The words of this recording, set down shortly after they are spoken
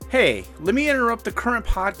Hey, let me interrupt the current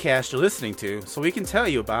podcast you're listening to so we can tell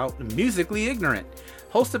you about Musically Ignorant,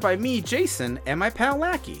 hosted by me, Jason, and my pal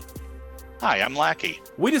Lackey. Hi, I'm Lackey.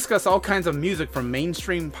 We discuss all kinds of music from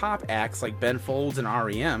mainstream pop acts like Ben Folds and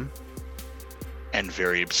R.E.M. And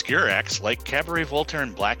very obscure acts like Cabaret Voltaire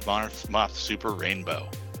and Black Moth Super Rainbow.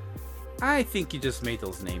 I think you just made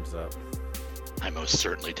those names up. I most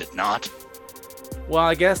certainly did not. Well,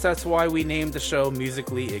 I guess that's why we named the show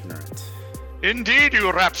Musically Ignorant. Indeed,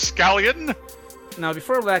 you rapscallion! Now,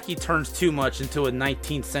 before Lackey turns too much into a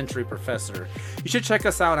 19th century professor, you should check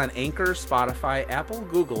us out on Anchor, Spotify, Apple,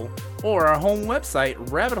 Google, or our home website,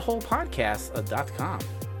 rabbitholepodcast.com.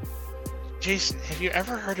 Jason, have you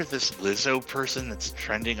ever heard of this Lizzo person that's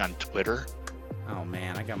trending on Twitter? Oh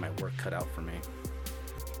man, I got my work cut out for me.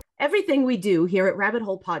 Everything we do here at Rabbit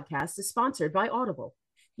Hole Podcast is sponsored by Audible.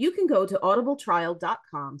 You can go to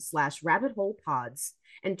audibletrial.com/rabbitholepods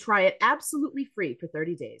and try it absolutely free for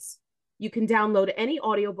 30 days. You can download any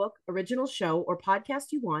audiobook, original show, or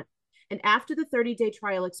podcast you want, and after the 30-day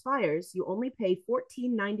trial expires, you only pay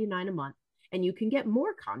 $14.99 a month, and you can get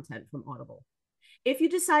more content from Audible. If you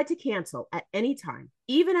decide to cancel at any time,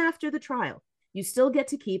 even after the trial, you still get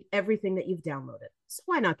to keep everything that you've downloaded. So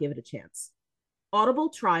why not give it a chance?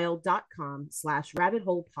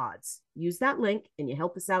 audibletrial.com/rabbitholepods. Use that link and you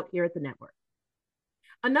help us out here at the network.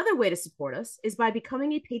 Another way to support us is by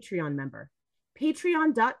becoming a Patreon member.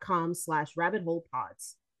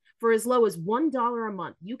 Patreon.com/rabbitholepods. For as low as $1 a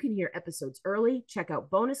month, you can hear episodes early, check out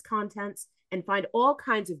bonus contents, and find all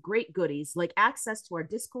kinds of great goodies like access to our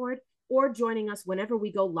Discord or joining us whenever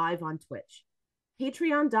we go live on Twitch.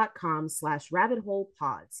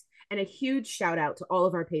 Patreon.com/rabbitholepods. And a huge shout out to all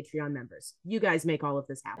of our Patreon members. You guys make all of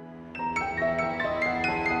this happen.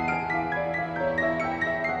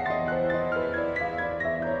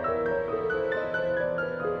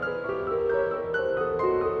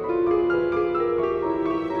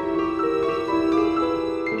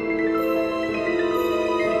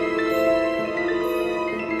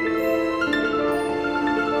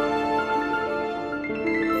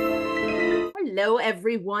 Hello,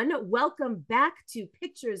 everyone. Welcome back to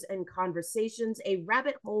Pictures and Conversations, a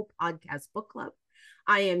Rabbit Hole Podcast book club.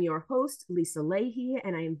 I am your host, Lisa Leahy,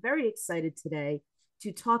 and I am very excited today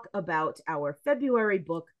to talk about our February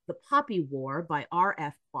book, The Poppy War by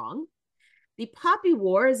R.F Kuang. The Poppy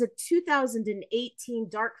War is a 2018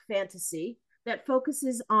 dark fantasy that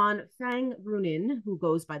focuses on Fang Runin, who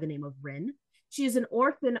goes by the name of Rin. She is an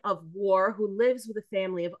orphan of war who lives with a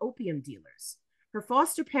family of opium dealers. Her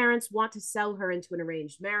foster parents want to sell her into an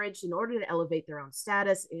arranged marriage in order to elevate their own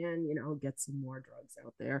status and, get some more drugs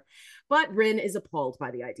out there. But Rin is appalled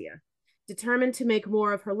by the idea. Determined to make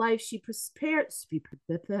more of her life, she prepares to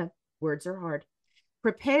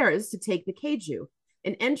take the Keiju,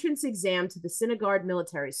 an entrance exam to the Sinagard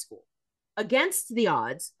military school. Against the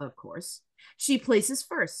odds, of course, she places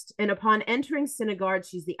first, and upon entering Sinagard,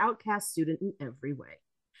 she's the outcast student in every way.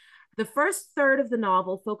 The first third of the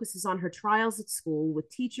novel focuses on her trials at school with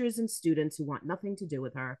teachers and students who want nothing to do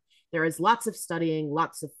with her. There is lots of studying,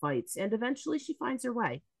 lots of fights, and eventually she finds her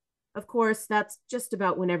way. Of course, that's just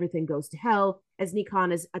about when everything goes to hell, as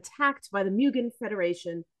Nikon is attacked by the Mugen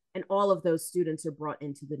Federation, and all of those students are brought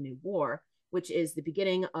into the new war, which is the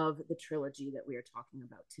beginning of the trilogy that we are talking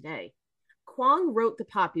about today. Kuang wrote The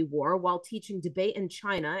Poppy War while teaching debate in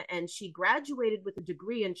China, and she graduated with a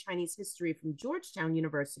degree in Chinese history from Georgetown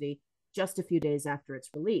University just a few days after its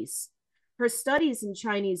release. Her studies in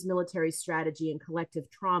Chinese military strategy and collective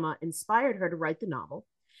trauma inspired her to write the novel,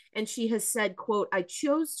 and she has said, quote, "I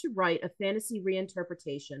chose to write a fantasy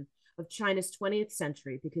reinterpretation of China's 20th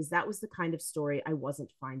century because that was the kind of story I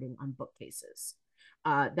wasn't finding on bookcases."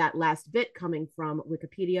 That last bit coming from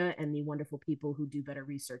Wikipedia and the wonderful people who do better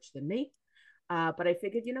research than me. But I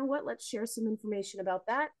figured, you know what, let's share some information about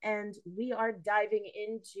that. And we are diving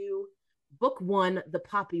into Book 1, The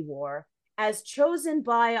Poppy War, as chosen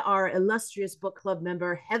by our illustrious book club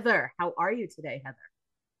member, Heather. How are you today, Heather?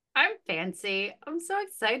 I'm fancy. I'm so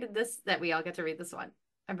excited that we all get to read this one.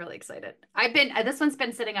 I'm really excited. This one's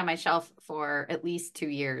been sitting on my shelf for at least 2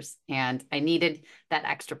 years, and I needed that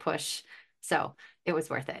extra push. So it was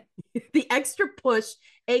worth it. The extra push,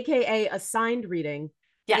 AKA assigned reading.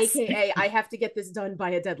 Yes. AKA I have to get this done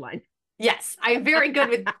by a deadline. Yes, I am very good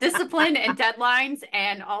with discipline and deadlines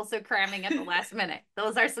and also cramming at the last minute.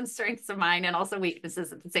 Those are some strengths of mine and also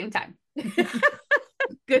weaknesses at the same time.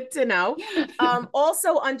 Good to know.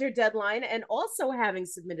 Also under deadline and also having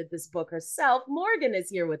submitted this book herself, Morgan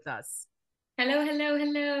is here with us. Hello, hello,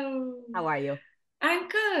 hello. How are you? I'm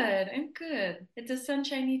good. I'm good. It's a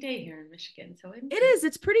sunshiny day here in Michigan, so it is.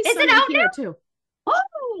 It's pretty sunny here too.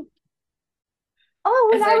 Oh, Oh,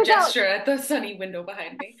 when As I I was out, gesture at the sunny window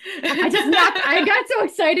behind me. I got so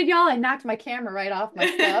excited, y'all. I knocked my camera right off my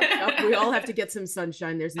stuff. We all have to get some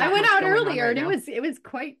sunshine. There's I not went much out going on earlier right and now. it was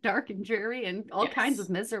quite dark and dreary and all kinds of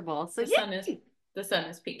Yes. miserable. So The sun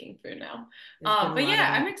is peeking through now. There's been a But lot yeah,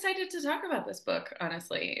 of I'm that. excited to talk about this book,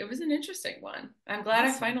 honestly. It was an interesting one. I'm glad I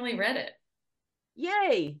Awesome. finally read it.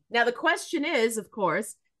 Yay. Now, the question is, of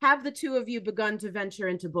course, have the two of you begun to venture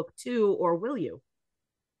into book 2, or will you?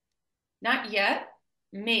 Not yet,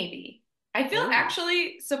 maybe. I feel Oh.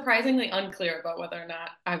 actually surprisingly unclear about whether or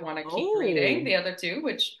not I want to keep reading the other two,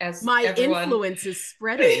 which as My everyone... influence is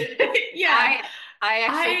spreading. Yeah. I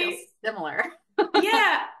actually feel similar.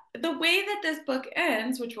 Yeah, the way that this book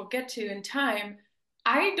ends, which we'll get to in time,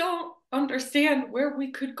 I don't understand where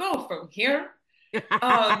we could go from here.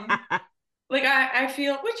 Like I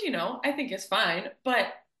feel, which I think is fine,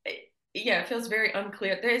 but yeah, it feels very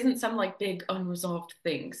unclear. There isn't some like big unresolved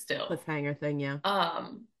thing still. Cliffhanger thing, yeah.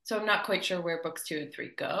 So I'm not quite sure where books 2 and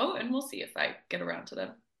 3 go, and we'll see if I get around to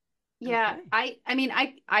them. Yeah, Okay. I mean,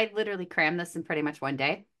 I literally crammed this in pretty much one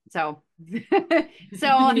day. So, You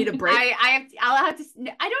need a break? I'll have to,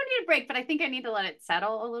 I don't need a break, but I think I need to let it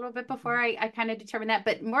settle a little bit before I kind of determine that.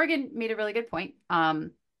 But Morgan made a really good point.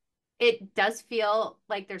 It does feel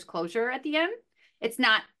like there's closure at the end. It's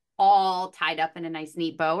not all tied up in a nice,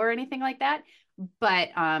 neat bow or anything like that. But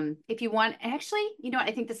if you want, actually,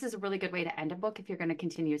 I think this is a really good way to end a book if you're going to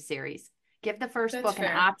continue a series. Give the first book an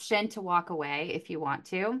option to walk away if you want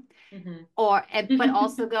to, but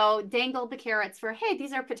also go dangle the carrots for, hey,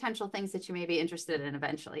 these are potential things that you may be interested in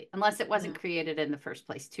eventually, unless it wasn't created in the first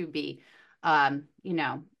place to be, a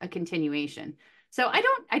continuation. So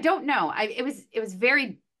I don't know. It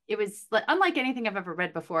was unlike anything I've ever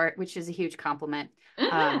read before, which is a huge compliment.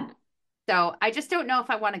 So I just don't know if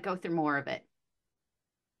I want to go through more of it.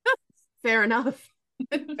 Fair enough.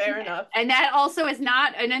 Fair enough. And that also is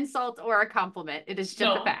not an insult or a compliment. It is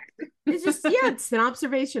just a fact. It's just, it's an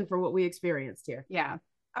observation for what we experienced here. Yeah.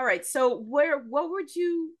 All right. So what would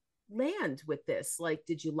you land with this? Like,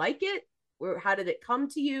 did you like it? Or how did it come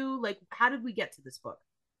to you? Like, how did we get to this book?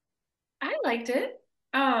 I liked it.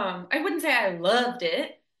 I wouldn't say I loved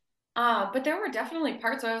it. But there were definitely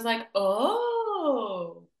parts where I was like,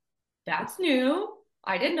 oh, that's new.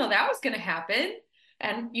 I didn't know that was going to happen.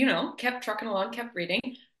 And, kept trucking along, kept reading.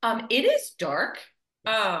 It is dark.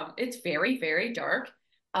 It's very, very dark.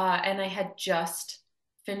 And I had just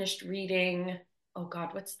finished reading, oh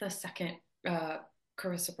God, what's the second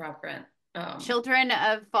Carissa Broadbent? Children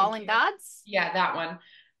of Fallen Gods? Yeah, that one.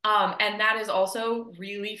 And that is also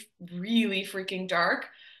really, really freaking dark.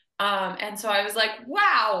 And so I was like,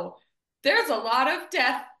 wow, there's a lot of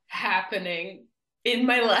death happening in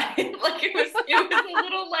my life. Like it was a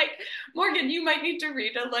little like, Morgan, you might need to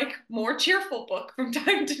read a like more cheerful book from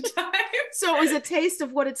time to time. So it was a taste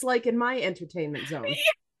of what it's like in my entertainment zone.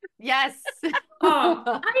 Yes.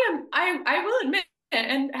 I will admit,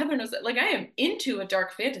 and Heather knows that, like I am into a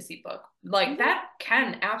dark fantasy book. Like that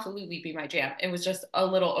can absolutely be my jam. It was just a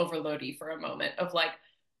little overloady for a moment of like,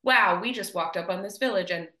 wow, we just walked up on this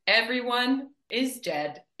village and everyone is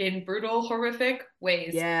dead in brutal, horrific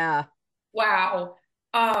ways. Yeah. Wow.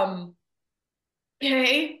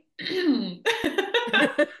 Okay.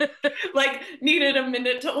 Like needed a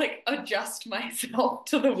minute to like adjust myself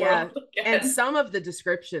to the world again. And some of the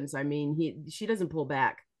descriptions, I mean, she doesn't pull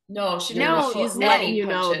back. No, she's letting you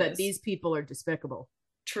know that these people are despicable.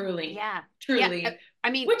 Truly. Yeah. Truly. Yeah.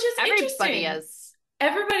 I mean, which is everybody is.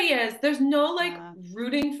 Everybody is. There's no like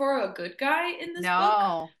rooting for a good guy in this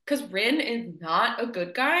book. Because Rin is not a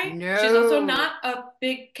good guy. No. She's also not a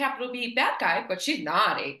big capital B bad guy, but she's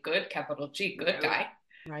not a good capital G good guy.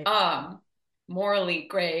 Right. Morally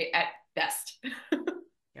gray at best.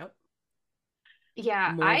 Yep.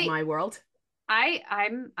 Yeah. More of my world.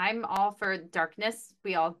 I'm all for darkness.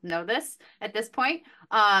 We all know this at this point.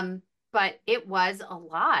 But it was a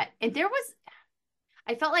lot. And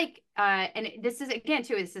I felt like, and this is, again,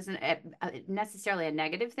 too, this isn't necessarily a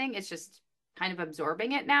negative thing. It's just kind of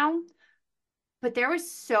absorbing it now. But there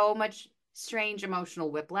was so much strange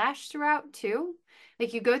emotional whiplash throughout, too.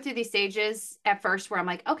 Like, you go through these stages at first where I'm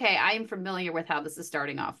like, okay, I am familiar with how this is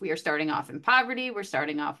starting off. We are starting off in poverty. We're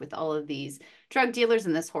starting off with all of these drug dealers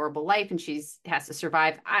and this horrible life, and has to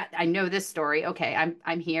survive. I know this story. Okay,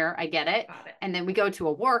 I'm here. I get it. And then we go to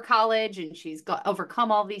a war college, and she's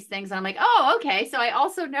overcome all these things. And I'm like, oh, okay. So I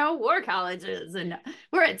also know war colleges, and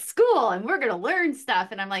we're at school, and we're going to learn stuff.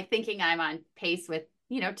 And I'm like thinking I'm on pace with,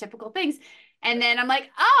 typical things. And then I'm like,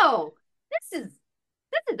 oh, this is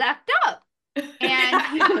effed up. And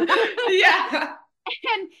yeah.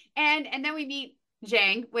 And then we meet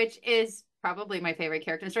Jang, which is probably my favorite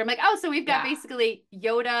character in the story. I'm like, oh, so we've got basically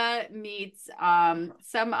Yoda meets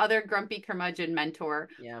some other grumpy curmudgeon mentor.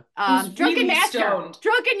 Yeah. Drunken really master. stoned.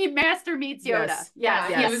 Drunken master meets Yoda. Yes.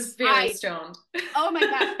 Yeah, he was very stoned. Oh my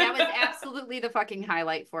gosh, that was absolutely the fucking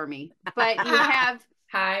highlight for me. But you have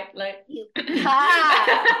highlight.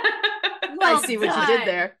 Well I see what you did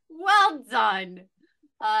there. Well done.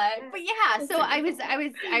 But yeah, so I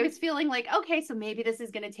was feeling like, okay, so maybe this is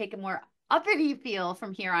going to take a more uppity feel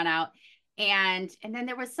from here on out. And then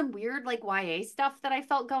there was some weird like YA stuff that I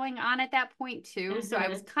felt going on at that point too. So I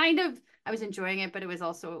was enjoying it, but it was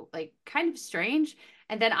also like kind of strange.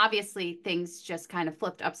 And then obviously things just kind of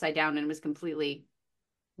flipped upside down and was completely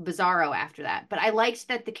bizarro after that. But I liked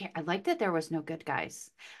that there was no good guys.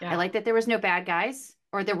 I liked that there was no bad guys,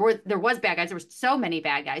 or there was bad guys. There were so many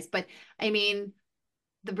bad guys, but I mean,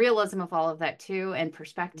 the realism of all of that too, and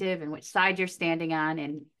perspective, and which side you're standing on,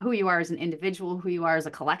 and who you are as an individual, who you are as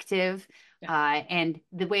a collective, and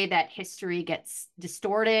the way that history gets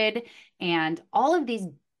distorted, and all of these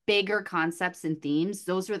bigger concepts and themes.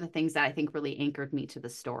 Those were the things that I think really anchored me to the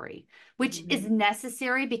story, which is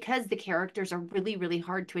necessary because the characters are really, really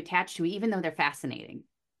hard to attach to, even though they're fascinating.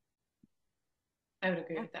 I would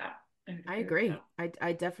agree with that. I agree.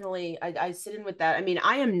 I definitely I sit in with that. I mean,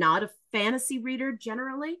 I am not a fantasy reader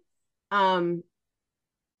generally. I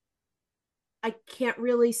can't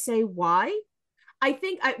really say why. I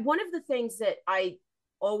think one of the things that I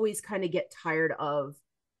always kind of get tired of,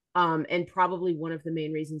 and probably one of the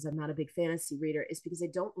main reasons I'm not a big fantasy reader, is because I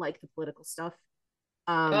don't like the political stuff.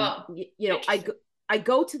 You know, I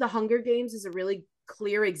go to the Hunger Games as a really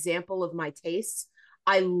clear example of my tastes.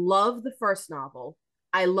 I love the first novel.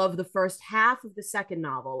 I love the first half of the second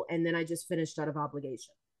novel, and then I just finished out of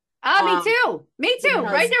obligation. Oh, me too. Me too.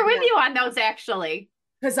 Because, right there with you on those, actually.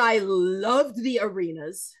 Because I loved the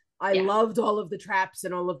arenas. I loved all of the traps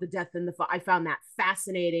and all of the death and the I found that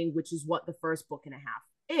fascinating, which is what the first book and a half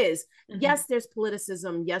is. Yes, there's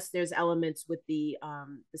politicism. Yes, there's elements with the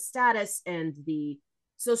status and the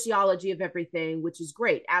sociology of everything, which is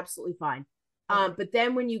great. Absolutely fine. But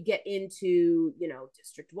then when you get into, you know,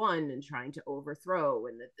 District 1 and trying to overthrow,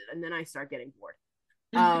 and then I start getting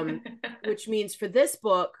bored. Which means for this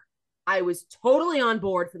book, I was totally on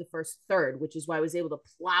board for the first third, which is why I was able to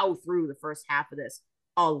plow through the first half of this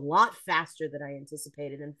a lot faster than I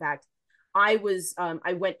anticipated. In fact, I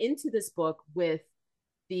went into this book with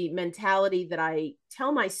the mentality that I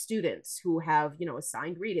tell my students who have, you know,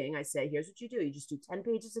 assigned reading. I say, here's what you do. You just do 10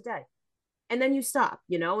 pages a day. And then you stop,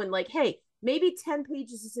 you know, and like, hey, maybe 10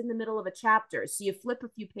 pages is in the middle of a chapter. So you flip a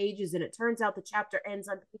few pages and it turns out the chapter ends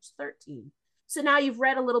on page 13. So now you've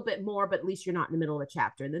read a little bit more, but at least you're not in the middle of a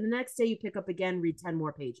chapter. And then the next day you pick up again, read 10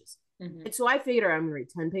 more pages. And so I figured I'm going to read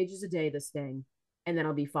 10 pages a day, this thing, and then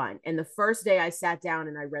I'll be fine. And the first day I sat down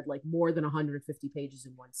and I read like more than 150 pages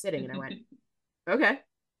in one sitting. And I went, okay,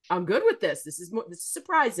 I'm good with this. This is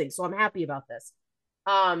surprising. So I'm happy about this.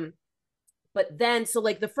 But then, so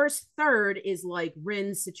like the first third is like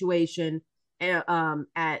Rin's situation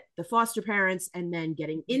at the foster parents, and then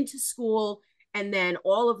getting into school, and then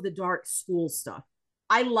all of the dark school stuff.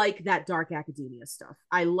 I like that dark academia stuff.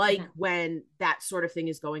 I like when that sort of thing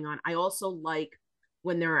is going on. I also like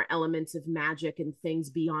when there are elements of magic and things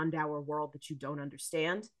beyond our world that you don't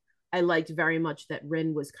understand. I liked very much that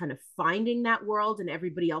Rin was kind of finding that world and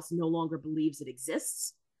everybody else no longer believes it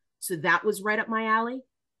exists. So that was right up my alley.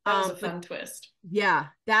 That was a fun twist. Yeah,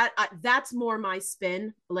 that's more my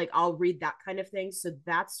spin. Like, I'll read that kind of thing. So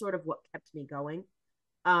that's sort of what kept me going.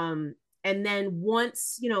 And then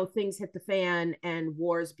once, you know, things hit the fan and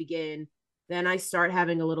wars begin, then I start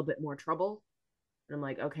having a little bit more trouble. And I'm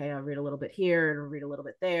like, okay, I'll read a little bit here and I'll read a little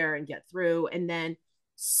bit there and get through. And then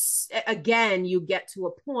again, you get to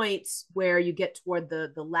a point where you get toward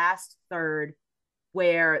the last third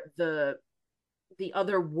where the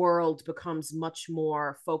other world becomes much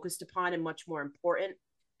more focused upon and much more important,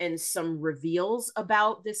 and some reveals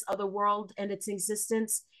about this other world and its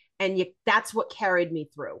existence. And that's what carried me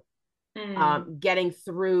through, getting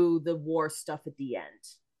through the war stuff at the end.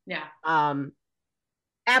 Yeah.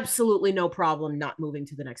 Absolutely no problem not moving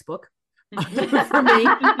to the next book for me.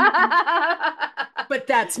 But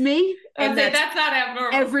that's me. And that's not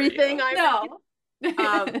abnormal. Everything I know.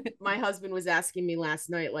 My husband was asking me last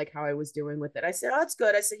night like how I was doing with it. I said, oh, it's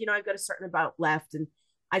good. I said, you know, I've got a certain amount left, and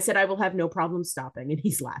I said I will have no problem stopping, and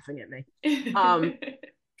he's laughing at me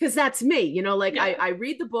because that's me, you know, like I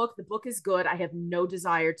read the book is good. I have no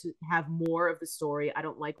desire to have more of the story. I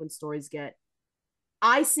don't like when stories get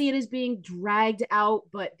I see it as being dragged out,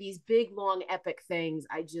 but these big, long, epic things,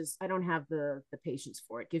 I don't have the patience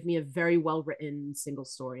for it. Give me a very well written single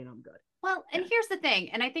story, and I'm good. Well, and here's the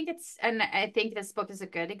thing, and I think this book is a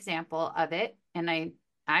good example of it, and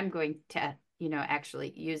I'm going to,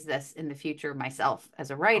 actually use this in the future myself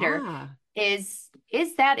as a writer, is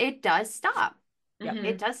that it does stop. Yep.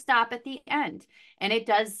 It does stop at the end, and it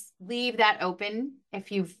does leave that open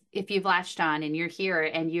if you've latched on and you're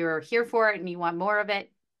here for it and you want more of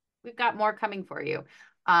it. We've got more coming for you.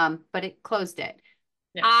 But it closed it.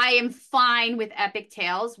 Yeah. I am fine with epic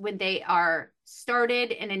tales when they are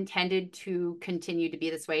started and intended to continue to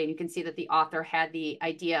be this way. And you can see that the author had the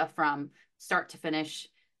idea from start to finish.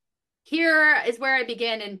 Here is where I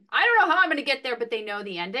begin, and I don't know how I'm going to get there, but they know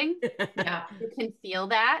the ending. Yeah, you can feel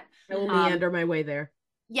that. I will meander my way there.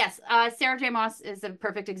 Yes, Sarah J. Maas is a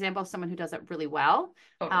perfect example of someone who does it really well.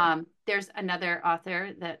 Okay. There's another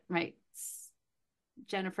author that writes,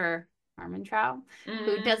 Jennifer Armentrout,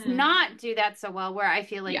 who does not do that so well, where I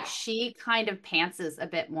feel like she kind of pantses a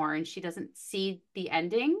bit more and she doesn't see the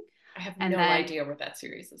ending. I have no idea where that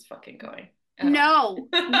series is fucking going. No.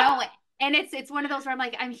 And it's one of those where I'm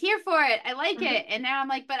like, I'm here for it. I like it. And now I'm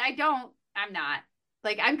like, but I'm not.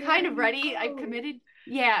 Like, I'm kind of ready. I'm committed.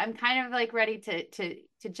 Yeah, I'm kind of like ready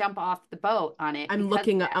to jump off the boat on it. I'm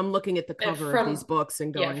looking at the cover of these books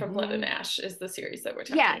and going, from Blood and Ash is the series that we're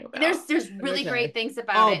talking about. There's really great things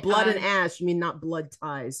about it. Oh, Blood and Ash. You mean not Blood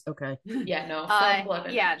Ties? Okay. Yeah, no. From Blood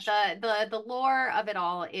and Ash. The lore of it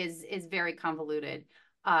all is very convoluted.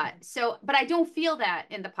 But I don't feel that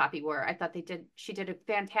in the Poppy War. I thought she did a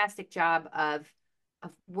fantastic job of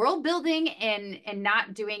world building and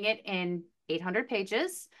not doing it in 800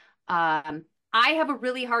 pages. I have a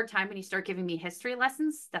really hard time when you start giving me history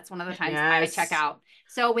lessons. That's one of the times I check out.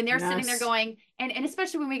 So when they're sitting there going, and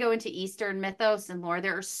especially when we go into Eastern mythos and lore,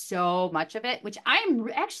 there is so much of it, which I'm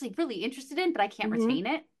actually really interested in, but I can't retain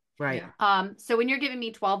it. Right. So when you're giving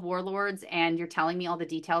me 12 warlords and you're telling me all the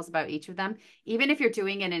details about each of them, even if you're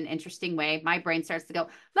doing it in an interesting way, my brain starts to go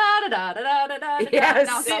la da da da da da da.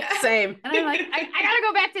 Yes, same. And I'm like, I gotta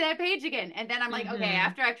go back to that page again. And then I'm like, okay,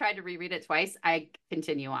 after I've tried to reread it twice, I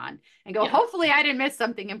continue on and go, hopefully I didn't miss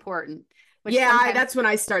something important. That's when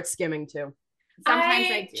I start skimming too. Sometimes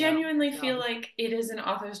I genuinely feel like it is an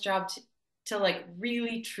author's job to like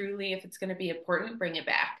really, truly, if it's going to be important, bring it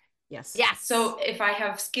back. Yes. So if I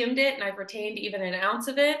have skimmed it and I've retained even an ounce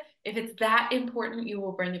of it, if it's that important, you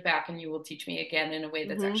will bring it back and you will teach me again in a way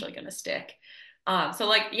that's actually going to stick. So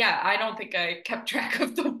like, I don't think I kept track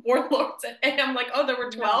of the warlords, and I'm like, oh, there were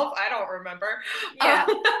 12. I don't remember. Yeah.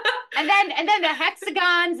 And then the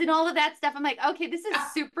hexagons and all of that stuff. I'm like, okay, this is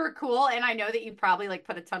super cool. And I know that you probably like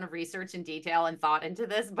put a ton of research and detail and thought into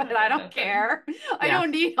this, but I don't care. I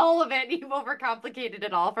don't need all of it. You've overcomplicated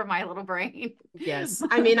it all for my little brain. Yes.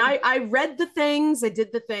 I mean, I read the things, I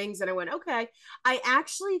did the things, and I went, okay. I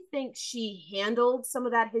actually think she handled some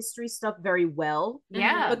of that history stuff very well.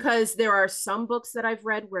 Yeah. Because there are some books that I've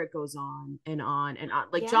read where it goes on and on and on.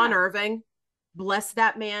 Like John Irving, bless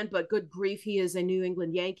that man, but good grief, he is a New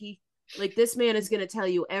England Yankee. Like, this man is going to tell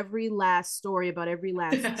you every last story about every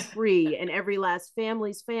last tree and every last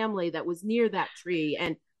family's family that was near that tree.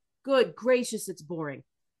 And good gracious, it's boring.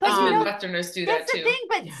 But Westerners do that too.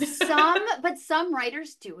 That's the thing, but some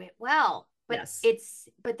writers do it well. But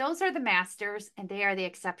but those are the masters, and they are the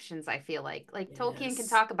exceptions. I feel like Tolkien can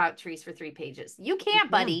talk about trees for 3 pages. You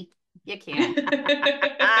can't, buddy. You can't.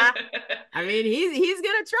 I mean, he's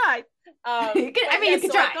gonna try. You can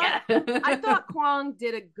try. I thought Kuang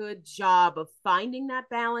did a good job of finding that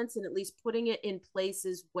balance and at least putting it in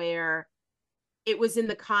places where it was in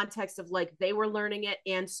the context of like they were learning it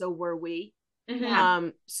and so were we.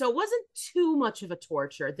 So it wasn't too much of a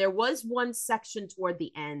torture. There was one section toward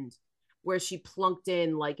the end where she plunked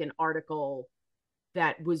in like an article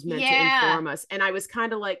that was meant to inform us, and I was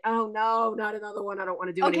kind of like, oh no, not another one. I don't want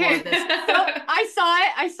to do any more of this. So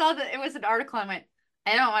I saw that it was an article. I went,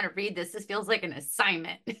 I don't want to read this. This feels like an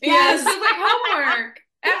assignment. Yes, it's like homework.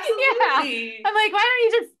 Absolutely. Yeah. I'm like, why don't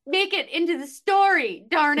you just make it into the story?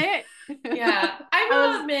 Darn it. Yeah. I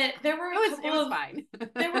will admit there were fine.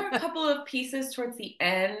 There were a couple of pieces towards the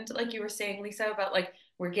end, like you were saying, Lisa, about like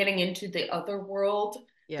we're getting into the other world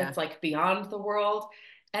that's like beyond the world.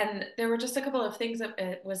 And there were just a couple of things.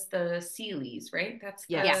 It was the Sealies, right? That's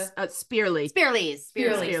Spearleys.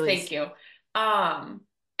 Thank you. And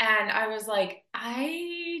I was like,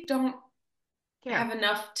 I don't have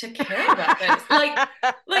enough to care about this. like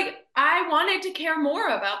I wanted to care more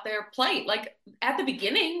about their plight. Like at the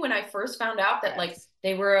beginning, when I first found out that like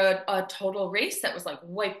they were a total race that was like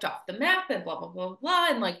wiped off the map and blah blah blah blah,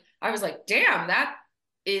 and like I was like, damn, that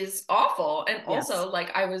is awful. And Yes. also,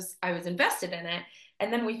 like, I was invested in it.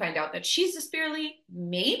 And then we find out that she's a Spearly,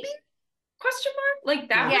 maybe? Question mark? Like,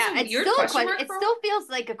 that was a it's weird still question mark it for still feels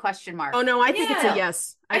like a question mark. Oh no, I think it's a Yeah.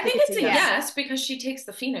 yes. I think it's a yes. yes because she takes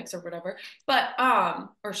the Phoenix or whatever. But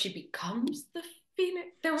or she becomes the Phoenix.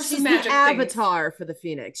 There were She's some the magic things. avatar for the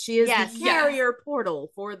Phoenix. She is Yes. the carrier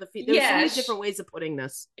portal for the Phoenix. There's so many different ways of putting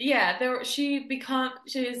this. Yeah, she becomes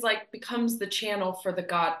the channel for the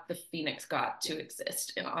god, the Phoenix god, to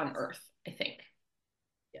exist on Earth, I think.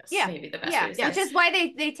 Yes. Yeah. Maybe the best way to say Which is why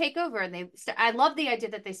they take over, and I love the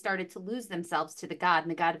idea that they started to lose themselves to the god,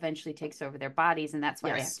 and the god eventually takes over their bodies, and that's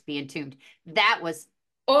why they have to be entombed. That was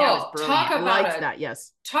brilliant. Talk about that.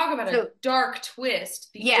 Yes. Talk about a dark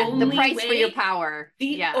twist. The price for your power.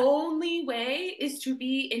 The only way is to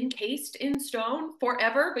be encased in stone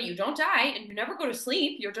forever, but you don't die and you never go to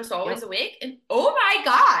sleep. You're just always awake. And oh my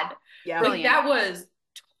God. Yeah. Like, that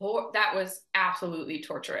was absolutely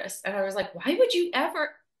torturous. And I was like, why would you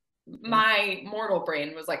ever? My mortal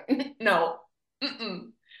brain was like, no.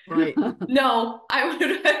 Right. No, I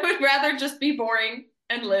would rather just be boring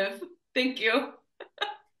and live. Thank you.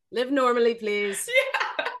 Live normally, please.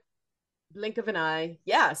 Yeah. Blink of an eye.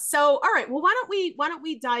 Yeah. So, all right. Well, why don't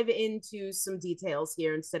we dive into some details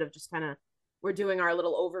here instead of just kind of we're doing our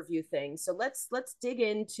little overview thing. So let's dig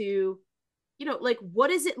into, like,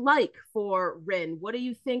 what is it like for Rin? What do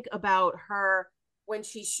you think about her when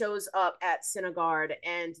she shows up at Synagard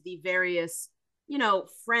and the various,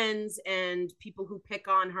 friends and people who pick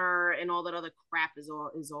on her and all that other crap is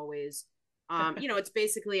always it's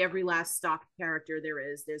basically every last stock character there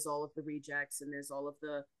is. There's all of the rejects and there's all of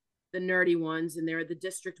the nerdy ones, and there are the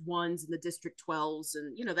district ones and the district 12s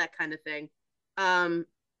and that kind of thing.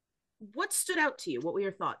 What stood out to you? What were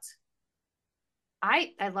your thoughts?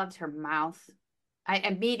 I loved her mouth. I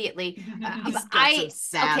immediately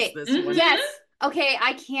This one. Yes. Okay,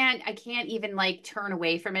 I can't even like turn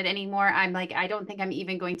away from it anymore. I'm like, I don't think I'm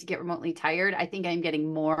even going to get remotely tired. I think I'm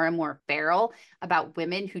getting more and more feral about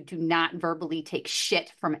women who do not verbally take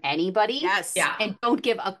shit from anybody. Yes. Yeah. And don't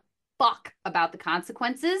give a fuck about the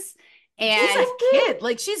consequences. And she's a kid.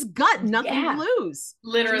 Like, she's got nothing to lose.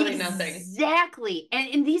 Literally nothing. Exactly.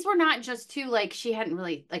 And these were not just two, like, she hadn't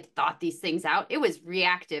really like thought these things out. It was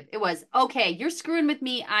reactive. It was, okay, you're screwing with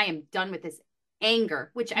me. I am done with this. Anger,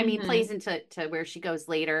 which I mean plays into where she goes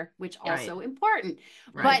later, which also important.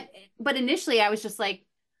 Right. But initially I was just like,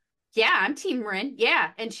 yeah, I'm Team Rin. Yeah.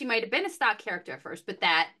 And she might have been a stock character at first, but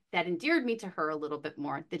that endeared me to her a little bit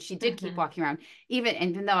more, that she did keep walking around,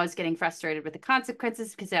 even though I was getting frustrated with the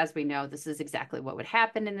consequences, because as we know, this is exactly what would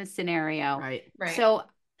happen in this scenario. Right.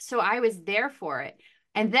 So I was there for it.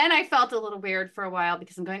 And then I felt a little weird for a while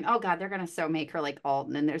because I'm going, oh God, they're going to so make her like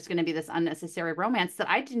Alton, and there's going to be this unnecessary romance that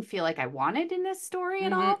I didn't feel like I wanted in this story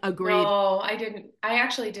at all. Agreed. No, I didn't. I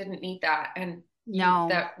actually didn't need that. And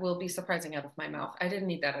that will be surprising out of my mouth. I didn't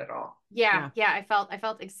need that at all. Yeah. I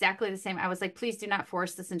felt exactly the same. I was like, please do not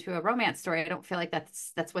force this into a romance story. I don't feel like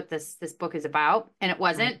that's what this book is about. And it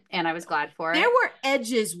wasn't. And I was glad for it. There were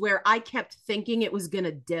edges where I kept thinking it was going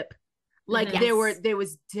to dip. Like there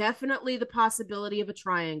was definitely the possibility of a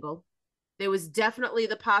triangle. There was definitely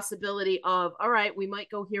the possibility of, all right, we might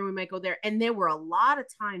go here, we might go there. And there were a lot of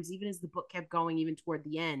times, even as the book kept going, even toward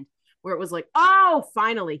the end, where it was like, oh,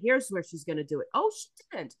 finally, here's where she's going to do it. Oh, she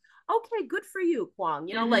didn't. Okay, good for you, Kuang.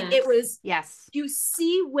 Like it was, yes. You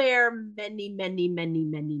see where many, many, many,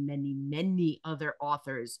 many, many, many other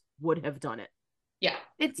authors would have done it. Yeah.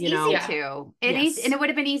 It's easy to. And it would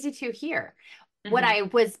have been easy to here. What I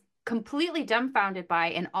was completely dumbfounded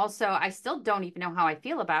by, and also I still don't even know how I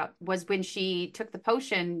feel about, was when she took the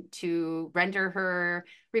potion to render her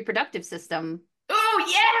reproductive system. Oh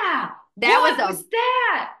yeah, that what was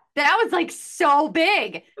that? That was like so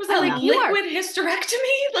big. It was like liquid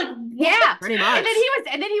hysterectomy, like what? Yeah, pretty much.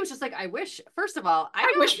 And then he was just like, I wish. First of all,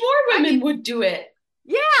 I wish more women would do it.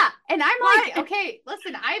 Yeah, and I'm like, okay,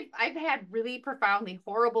 listen, I've had really profoundly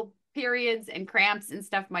horrible periods and cramps and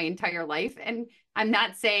stuff my entire life, and I'm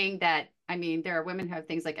not saying that. I mean, there are women who have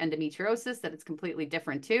things like endometriosis that it's completely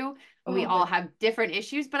different too. We all have different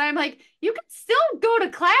issues, but I'm like, you can still go to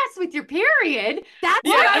class with your period. That's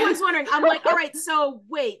what I was wondering. I'm like, all right, so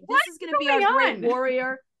wait, this is going to be our great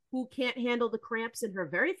warrior who can't handle the cramps in her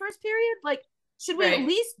very first period? Like, should we at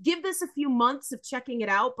least give this a few months of checking it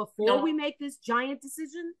out before we make this giant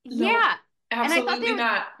decision? Yeah. Absolutely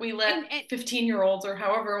not. We let 15-year-olds or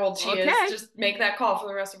however old she is just make that call for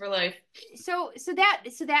the rest of her life. So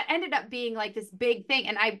that ended up being like this big thing.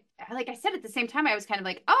 And I, like I said, at the same time, I was kind of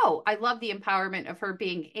like, oh, I love the empowerment of her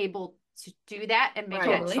being able to do that and make Right.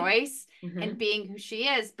 that Totally. choice Mhm. and being who she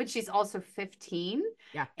is, but she's also 15.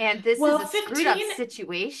 Yeah. And this Well, is a screwed up 15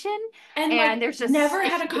 situation. and And like there's just, never is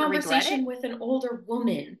had she a gonna regret conversation it? with an older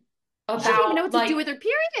woman She didn't even know about what to do like with her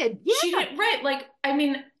period. Yeah. she didn't, right, like I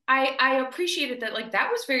mean I appreciated that, like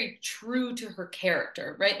that was very true to her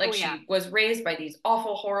character, right? Like Oh, yeah. she was raised by these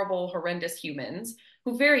awful, horrible, horrendous humans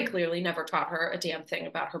who very clearly never taught her a damn thing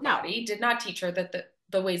about her No. body, did not teach her that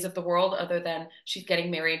the ways of the world, other than she's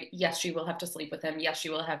getting married, yes she will have to sleep with him, yes she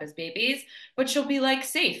will have his babies, but she'll be like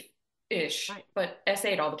safe-ish, Right. but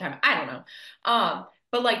essayed all the time, I don't know.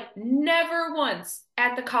 But like never once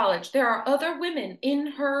at the college, there are other women in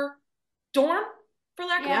her dorm, for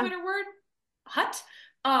lack of Yeah. a better word, hut.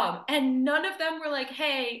 And none of them were like,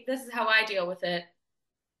 hey, this is how I deal with it.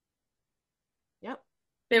 Yep.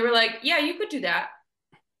 They were like, yeah, you could do that.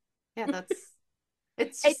 Yeah, that's,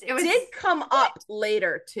 it's It just, it was, did come up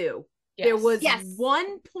later too. Yes. There was Yes.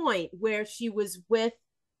 one point where she was with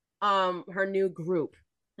her new group.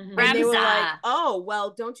 Mhm. And they were like, Ramza. oh,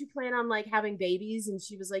 well, don't you plan on like having babies? And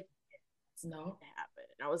she was like, it's not No. gonna happen.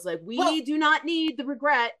 And I was like, we Well- do not need the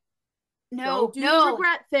regret. no, Don't do the no.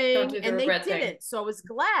 regret thing. Don't do the and they regret didn't. thing. So I was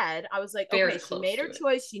glad. I was like, Very okay, she close made her to it.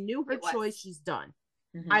 choice. She knew her It was. choice. She's done.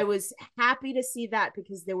 Mhm. I was happy to see that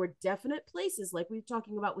because there were definite places, like we were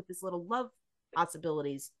talking about with this little love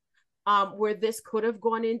possibilities, where this could have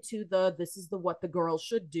gone into this is the what the girl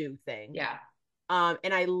should do thing. Yeah.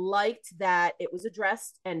 And I liked that it was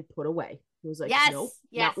addressed and put away. It was like, Yes, nope,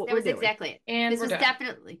 yes, not what that we're was doing. exactly it. And This we're was done.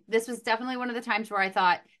 definitely one of the times where I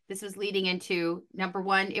thought this was leading into, number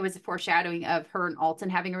one, it was a foreshadowing of her and Alton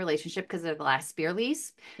having a relationship because of the last Spear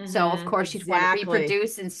lease. So of Mhm. course she'd want to Exactly.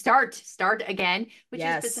 reproduce and start again, which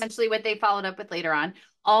Yes. is potentially what they followed up with later on.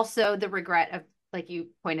 Also the regret of, like you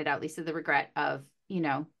pointed out, Lisa, the regret of,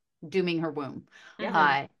 dooming her womb.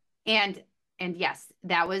 Yeah. And yes,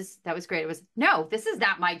 that was great. It was, no, this is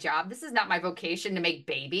not my job. This is not my vocation to make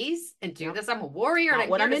babies and do Yep. this. I'm a warrior Not and I'm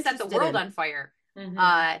what here I'm to set the interested world in. on fire.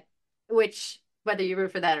 Mhm. Which, whether you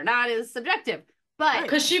root for that or not, is subjective. But Right.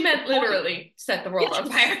 Because she meant The point- literally set the world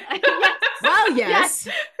on fire. yes, Well, yes.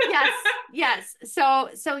 yes.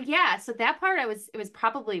 So yeah. So that part, it was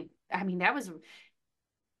probably, I mean, that was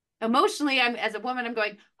emotionally, as a woman, I'm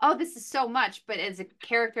going, oh, this is so much. But as a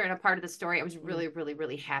character and a part of the story, I was really, really,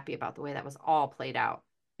 really happy about the way that was all played out.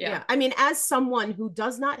 Yeah. I mean, as someone who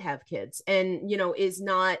does not have kids and, is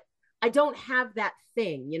not, I don't have that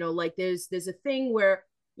thing, like there's a thing where,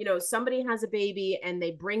 somebody has a baby and they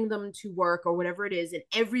bring them to work or whatever it is, and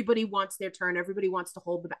everybody wants their turn. Everybody wants to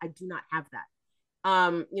hold I do not have that.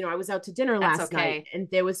 I was out to dinner That's last okay. night and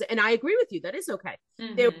and I agree with you. That is okay.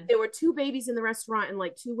 Mhm. There were two babies in the restaurant and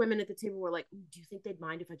like two women at the table were like, do you think they'd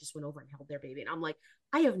mind if I just went over and held their baby? And I'm like,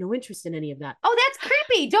 I have no interest in any of that. Oh, that's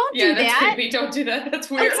creepy. Don't Yeah, do that's that. creepy. Don't do that. That's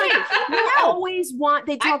weird. It's like, they No. always want,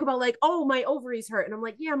 they talk about like, oh, my ovaries hurt. And I'm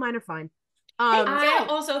like, yeah, mine are fine. I don't.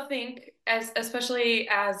 also think, especially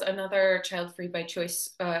as another child free by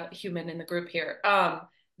choice human in the group here,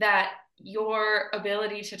 that your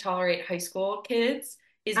ability to tolerate high school kids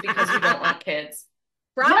is because you don't want kids.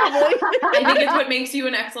 Probably. I think it's what makes you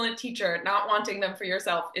an excellent teacher. Not wanting them for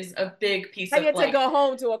yourself is a big piece I of get like, to go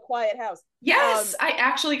home to a quiet house. yes, I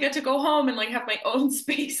actually get to go home and like have my own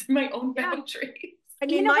space and my own Yeah. boundaries. I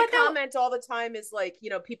You mean, know my what, though? comment all the time is like,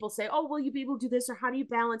 people say, oh, will you be able to do this? Or how do you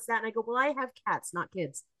balance that? And I go, well, I have cats, not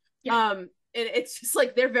kids. Yeah. And it's just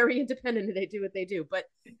like, they're very independent and they do what they do. But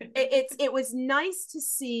it was nice to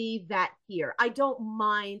see that here. I don't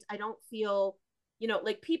mind. I don't feel,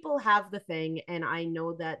 like people have the thing. And I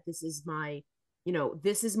know that this is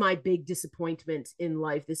my big disappointment in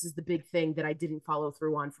life. This is the big thing that I didn't follow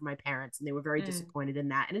through on for my parents. And they were very disappointed in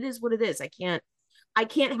that. And it is what it is. I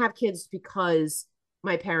can't have kids because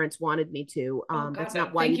my parents wanted me to. God, that's no.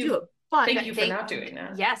 not why Thank you you. do it. But Thank you for not doing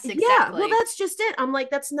that. Yes, yeah, exactly. well, that's just it. I'm like,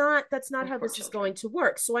 that's not My how poor this is children. going to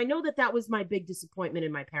work. So I know that was my big disappointment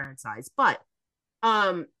in my parents' eyes. But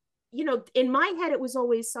in my head, it was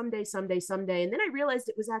always someday. And then I realized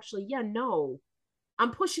it was actually, no,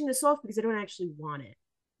 I'm pushing this off because I don't actually want it.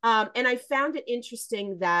 And I found it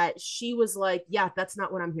interesting that she was like, yeah, that's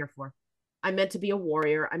not what I'm here for. I'm meant to be a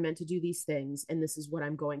warrior. I'm meant to do these things, and this is what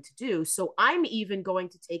I'm going to do. So I'm even going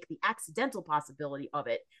to take the accidental possibility of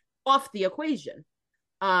it off the equation.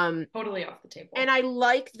 Totally off the table. And I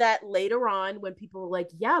like that later on when people were like,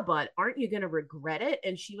 yeah, but aren't you going to regret it?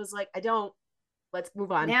 And she was like, I don't. Let's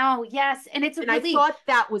move on. Now, yes. And it's a And really, I thought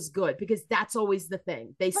that was good because that's always the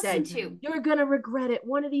thing. They listen said, to. you're going to regret it.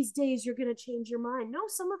 One of these days, you're going to change your mind. No,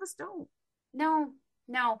 some of us don't.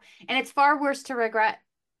 No. And it's far worse to regret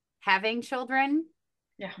having children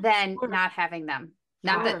Yeah. than not having them.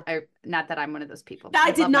 Not Sure. that I'm one of those people.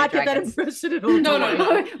 I did love my not get that dragons. impression at all. No, no, no.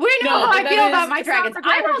 We know No, how I that feel is- about my it's not dragons. for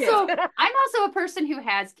dragons. I'm also a person who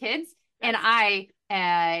has kids, and I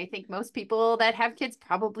think most people that have kids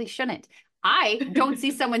probably shouldn't. I don't see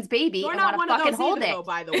someone's baby You're and not want one to of fucking those hold either, it. though,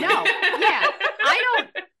 by the way. No, yeah,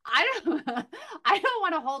 I don't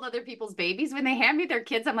want to hold other people's babies. When they hand me their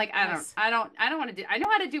kids, I'm like, Yes. I don't want to do. I know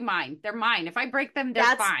how to do mine. They're mine. If I break them, they're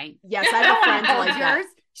That's- fine. Yes, I have a friend Hold like that. yours.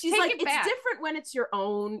 She's Take like, it it's back. different when it's your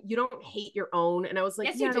own. You don't hate your own. And I was like,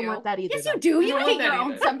 Yes, yeah, you I don't do. want that either. Yes, though. you do. I You don't hate want your that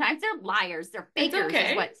own either. sometimes. They're liars. They're It's fakers,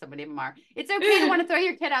 okay. is what some of them are. It's okay to want to throw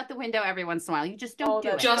your kid out the window every once in a while. You just don't Oh,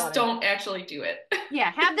 do that's it. Just funny. don't actually do it. Yeah,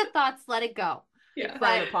 have the thoughts, let it go. Yeah.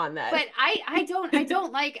 Frown upon that. But I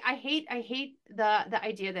don't like. I hate the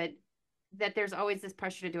idea that there's always this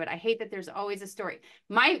pressure to do it. I hate that there's always a story.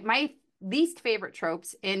 My least favorite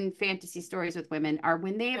tropes in fantasy stories with women are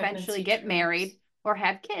when they eventually Pregnancy get tropes. married or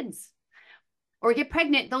have kids or get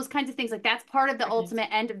pregnant, those kinds of things. Like that's part of the Pregnancy. ultimate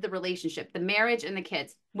end of the relationship, the marriage and the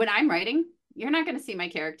kids. When I'm writing, you're not going to see my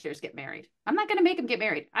characters get married. I'm not going to make them get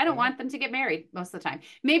married. I don't want them to get married most of the time.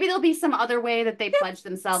 Maybe there'll be some other way that they pledge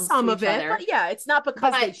themselves Some to of each it, other. but yeah, it's not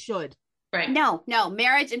because they But- should. Right. No,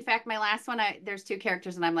 marriage. In fact, my last one, there's two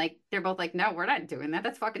characters, and I'm like, they're both like, no, we're not doing that.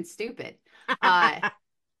 That's fucking stupid. Yeah,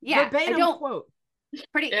 Verbatim I don't. quote.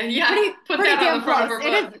 Pretty, Yeah, pretty, put pretty that on damn the front of close. her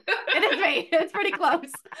It is. book. It is me. It's pretty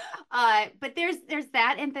close. But there's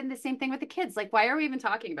that, and then the same thing with the kids. Like, why are we even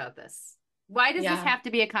talking about this? Why does this Yeah. have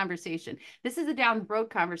to be a conversation? This is a down the road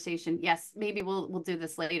conversation. Yes, maybe we'll do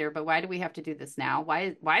this later, but why do we have to do this now?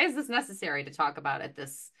 Why is this necessary to talk about at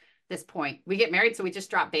this point? We get married, so we just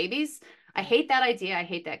drop babies. I hate that idea. I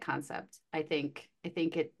hate that concept. I think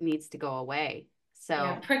it needs to go away. So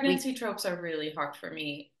Yeah, pregnancy tropes are really hard for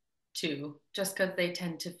me too, just because they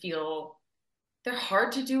tend to feel they're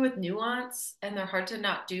hard to do with nuance and they're hard to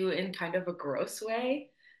not do in kind of a gross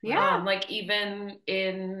way. Yeah. Like even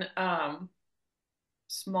in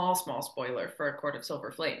small spoiler for A Court of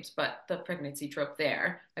Silver Flames, but the pregnancy trope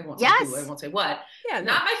there, I won't say who, I won't say what. Yeah,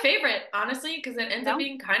 no. Not my favorite, honestly, because it ends No. up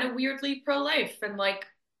being kind of weirdly pro-life and like,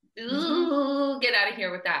 Mm-hmm. ooh, get out of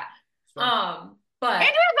here with that. Sure. But And you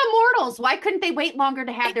have immortals. Why couldn't they wait longer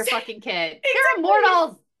to have their Exactly. fucking kid? Exactly. They're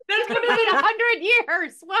immortals. that's Could what have it been 100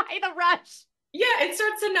 years. Why the rush? Yeah, it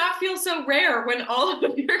starts to not feel so rare when all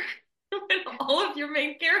of your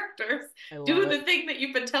main characters I love do it. the thing that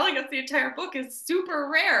you've been telling us the entire book is super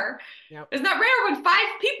rare. Yep. It's not rare when 5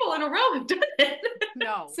 people in a row have done it.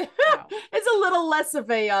 No. It's a little less of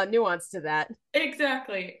a nuance to that.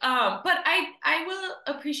 Exactly. But I will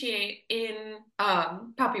appreciate in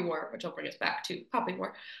Poppy War, which I'll bring us back to Poppy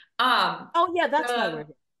War. Oh yeah, that's why we're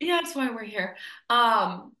here. Yeah, that's why we're here.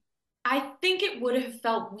 I think it would have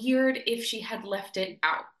felt weird if she had left it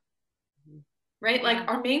out. Right? Like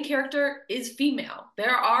our main character is female.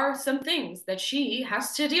 There are some things that she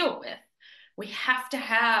has to deal with. We have to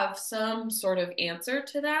have some sort of answer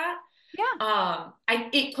to that. Yeah.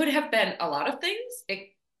 It could have been a lot of things. It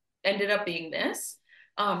ended up being this.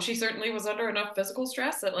 She certainly was under enough physical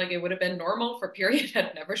stress that like it would have been normal for period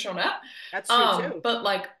had never shown up. That's true too. But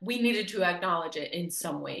like we needed to acknowledge it in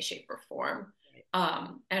some way, shape, or form.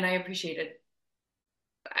 And I appreciated.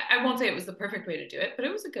 I won't say it was the perfect way to do it, but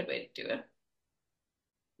it was a good way to do it.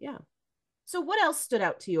 Yeah. So what else stood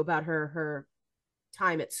out to you about her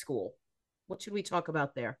time at school? What should we talk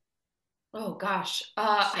about there? Oh gosh,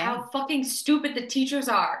 how fucking stupid the teachers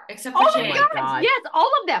are, except for Oh Jane. my God. God. Yes, all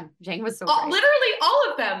of them. Jane was so great. Literally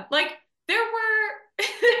all of them. Like there were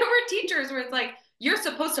teachers where it's like you're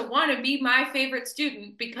supposed to want to be my favorite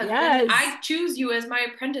student because then I choose you as my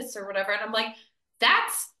apprentice or whatever, and I'm like,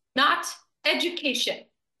 that's not education.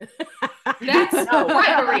 That's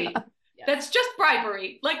bribery. Yes. That's just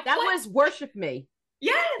bribery. Like That what? was worship me.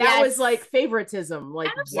 Yeah, That was like favoritism.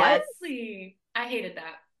 Like what? absolutely. I hated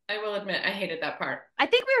that. I will admit, I hated that part. I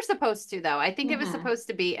think we were supposed to, though. I think it was Mhm. supposed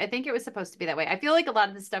to be. I think it was supposed to be that way. I feel like a lot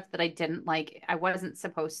of the stuff that I didn't like, I wasn't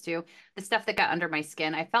supposed to. The stuff that got under my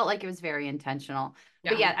skin, I felt like it was very intentional.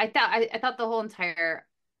 But yeah, I thought the whole entire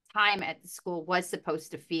time at the school was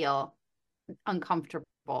supposed to feel uncomfortable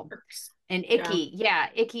and icky. Yeah,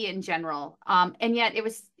 icky in general. And yet it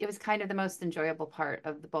was kind of the most enjoyable part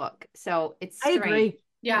of the book. So it's I strange. agree.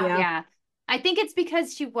 Yeah. Yeah. I think it's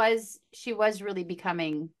because she was really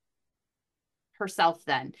becoming herself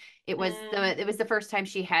then. It was the first time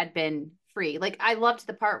she had been free. Like I loved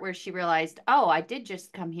the part where she realized, oh, I did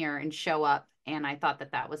just come here and show up, and I thought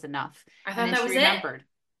that was enough. I And thought then that she was remembered.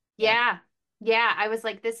 Yeah. I was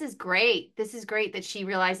like, this is great. This is great that she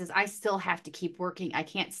realizes I still have to keep working. I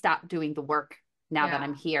can't stop doing the work now that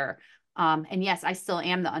I'm here. And yes, I still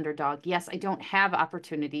am the underdog. Yes, I don't have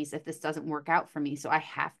opportunities if this doesn't work out for me. So I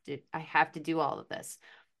have to do all of this.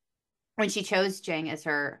 When she chose Jang as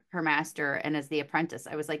her master and as the apprentice,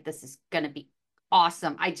 I was like, this is gonna be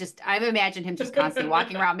awesome. I imagined him just constantly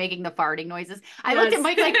walking around making the farting noises. I looked at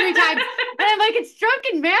Mike like 3 times and I'm like, it's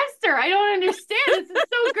drunken master. I don't understand. This is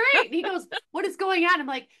so great. And he goes, what is going on? I'm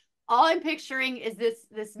like, all I'm picturing is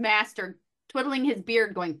this master twiddling his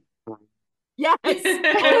beard going, yes. and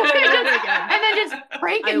then just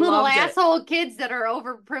breaking little asshole kids that are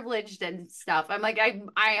overprivileged and stuff. I'm like,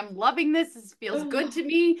 I am loving this. This feels good to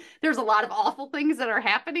me. There's a lot of awful things that are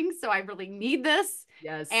happening, so I really need this.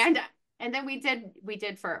 Yes. And then we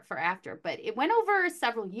did for after, but it went over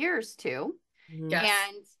several years too. Yes.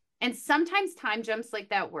 And sometimes time jumps like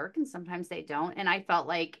that work and sometimes they don't. And I felt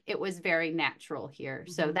like it was very natural here.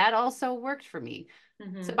 So that also worked for me.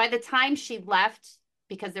 So by the time she left,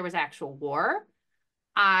 because there was actual war,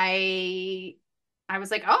 I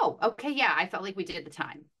was like, oh, okay, yeah, I felt like we did the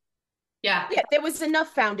time. Yeah. Yeah, there was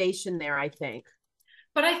enough foundation there, I think.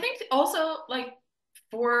 But I think also, like,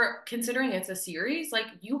 for considering it's a series, like,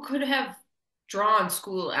 you could have drawn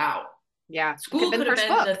school out. Yeah. School could have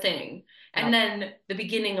been the thing. And then the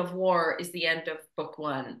beginning of war is the end of book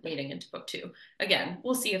 1 leading into book 2. Again,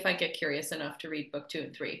 we'll see if I get curious enough to read book 2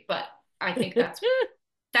 and 3. But I think that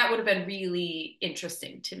would have been really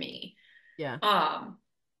interesting to me. Yeah.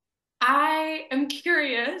 I am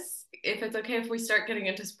curious if it's okay if we start getting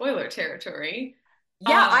into spoiler territory.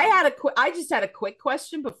 Yeah, I just had a quick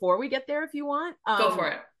question before we get there if you want. Go for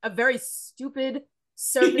it. A very stupid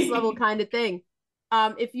surface level kind of thing.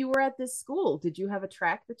 If you were at this school, did you have a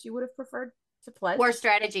track that you would have preferred to pledge? War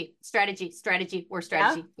strategy, war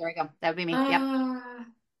strategy. Yeah? There we go. That would be me. Yep.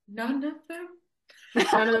 None of them.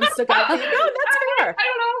 None of them stuck out. No, that's fair. I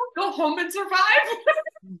don't know. Go home and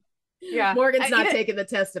survive. Yeah, Morgan's not taking the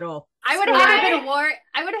test at all. I would have had to have been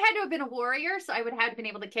I would have had to have been a warrior, so I would have been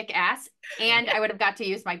able to kick ass, and I would have got to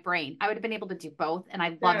use my brain. I would have been able to do both, and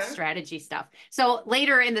I love strategy stuff. So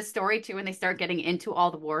later in the story too, when they start getting into all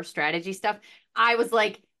the war strategy stuff, I was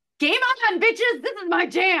like, "Game on, bitches! This is my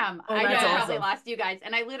jam." I know I probably lost you guys,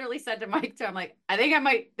 and I literally said to Mike too, "I'm like, I think I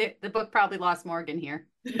might. The book probably lost Morgan here."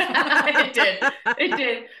 It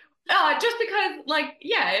did. Just because, like,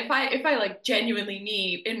 yeah, if I like genuinely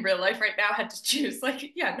me in real life right now had to choose,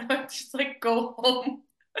 like, yeah, no, just like go home.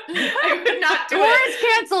 I would not do it. War is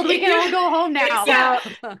canceled. We can all go home now. Yeah.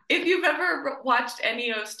 If you've ever watched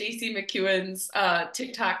any of Stacey McEwen's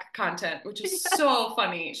TikTok content, which is so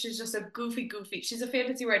funny, she's just a goofy. She's a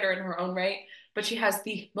fantasy writer in her own right, but she has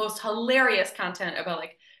the most hilarious content about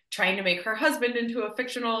like trying to make her husband into a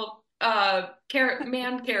fictional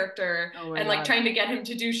man character and like trying to get him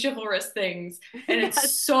to do chivalrous things, and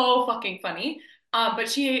it's so fucking funny. But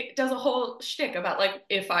she does a whole shtick about like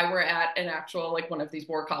if I were at an actual like one of these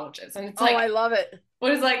war colleges, and it's like, I love it.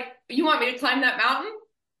 What is like, you want me to climb that mountain?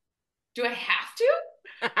 Do I have to?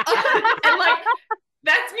 And like,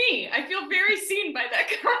 that's me. I feel very seen by that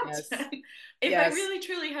content. Yes. If I really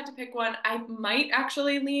truly had to pick one, I might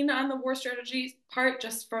actually lean on the war strategy part,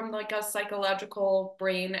 just from like a psychological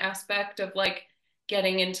brain aspect of like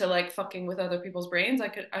getting into like fucking with other people's brains. I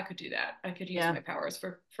could do that. I could use my powers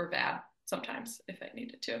for bad sometimes if I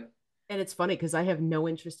needed to. And it's funny because I have no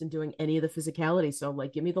interest in doing any of the physicality. So I'm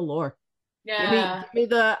like, give me the lore. Yeah. Give me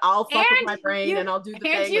the, I'll fuck with my brain and I'll do the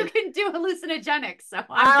thing. And you can do hallucinogenics. So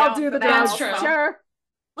I'll do the drugs. Sure.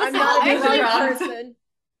 Listen, I'm not a drug person.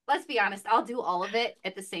 Let's be honest. I'll do all of it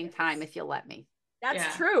at the same time if you'll let me.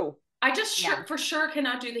 That's true. I just for sure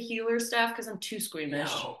cannot do the healer stuff because I'm too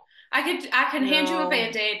squeamish. No. I can hand you a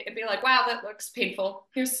Band-Aid and be like, wow, that looks painful.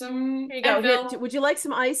 Here's some. Here you go. Here, would you like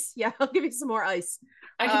some ice? Yeah, I'll give you some more ice.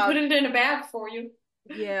 I can put it in a bag for you.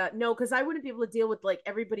 Yeah, no, because I wouldn't be able to deal with like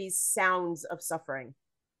everybody's sounds of suffering.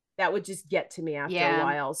 That would just get to me after a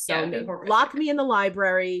while. So lock me in the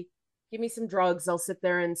library. Give me some drugs. I'll sit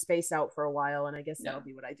there and space out for a while. And I guess that'll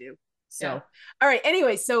be what I do. So, all right.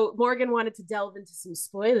 Anyway, so Morgan wanted to delve into some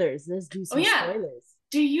spoilers. Let's do some spoilers.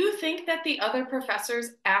 Do you think that the other professors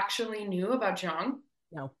actually knew about Zhang?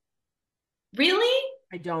 No. Really?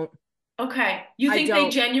 I don't. Okay. You think they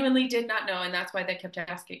genuinely did not know, and that's why they kept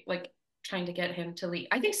asking, like, trying to get him to leave?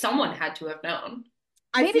 I think someone had to have known.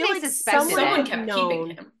 I feel like someone kept keeping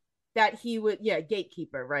him. That he would,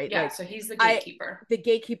 gatekeeper, right? Yeah, like, so he's the gatekeeper. The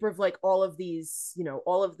gatekeeper of like all of these,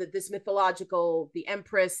 all of this mythological, the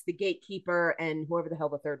Empress, the gatekeeper, and whoever the hell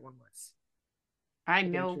the third one was. I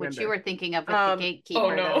know what you were thinking of with the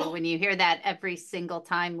gatekeeper, though, when you hear that every single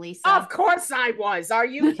time, Lisa. Of course I was. Are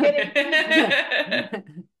you kidding?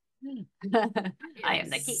 I am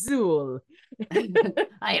the key. Zool.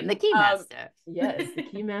 I am the key Um, master. Yes, the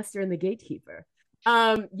keymaster and the gatekeeper.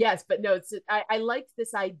 Yes, but no, I liked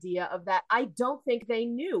this idea of that. I don't think they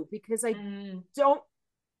knew because I don't,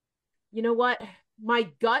 you know what? My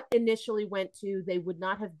gut initially went to they would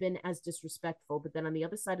not have been as disrespectful, but then on the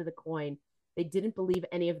other side of the coin, they didn't believe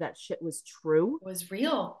any of that shit was true. Was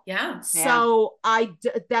real. Yeah. So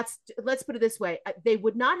let's put it this way. They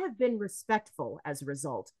would not have been respectful as a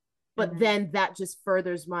result. But then that just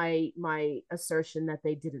furthers my assertion that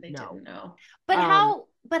they didn't know.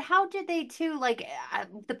 But how did they too? Like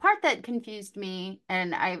the part that confused me,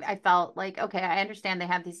 and I felt like, okay, I understand they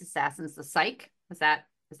have these assassins. The psych, is that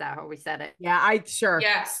how we said it? Yeah, sure.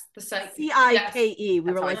 Yes, the psych. CIKE. We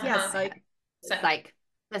That's were like, all yes, psych. psych. Psych.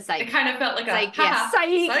 The psych. It kind of felt like psych. a Yeah,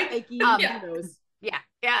 psych.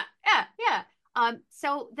 Yeah.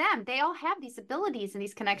 So they all have these abilities and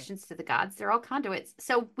these connections to the gods. They're all conduits.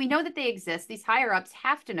 So we know that they exist. These higher ups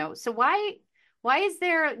have to know. So why is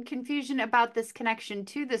there confusion about this connection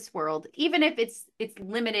to this world, even if it's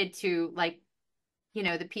limited to, like, you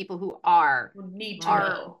know, the people who need to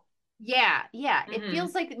know. Yeah. It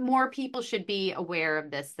feels like more people should be aware of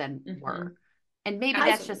this than were. And maybe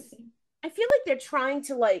that's just, I feel like they're trying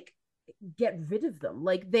to, like, get rid of them.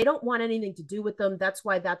 Like, they don't want anything to do with them. That's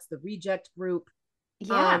why that's the reject group.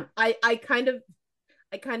 Yeah. I kind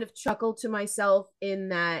of chuckle to myself in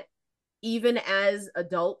that even as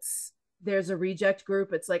adults, there's a reject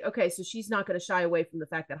group. It's like, okay, so she's not going to shy away from the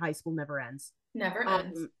fact that high school never ends. Never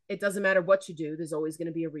ends. It doesn't matter what you do. There's always going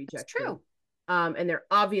to be a reject. It's true. Group. And they're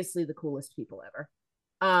obviously the coolest people ever.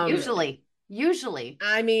 Usually.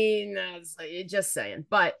 I mean, just saying,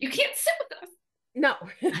 but you can't sit with us. No,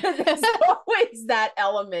 there's always that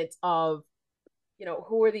element of, you know,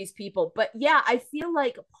 who are these people? But yeah, I feel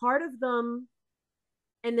like part of them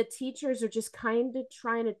and the teachers are just kind of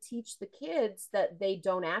trying to teach the kids that they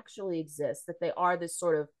don't actually exist, that they are this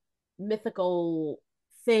sort of mythical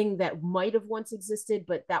thing that might have once existed,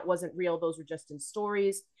 but that wasn't real. Those were just in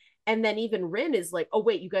stories. And then even Rin is like, oh,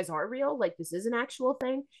 wait, you guys are real? Like, this is an actual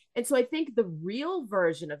thing? And so I think the real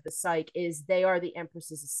version of the psych is they are the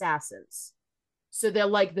Empress's assassins. So they're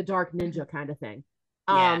like the dark ninja kind of thing.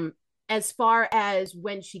 Yeah. As far as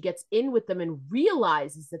when she gets in with them and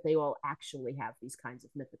realizes that they all actually have these kinds of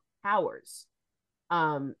mythical powers,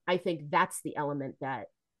 I think that's the element that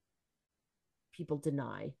people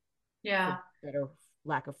deny. Yeah.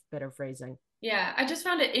 Lack of better phrasing. Yeah, I just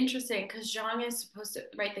found it interesting because Zhang is supposed to,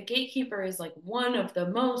 right? The gatekeeper is like one of the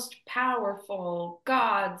most powerful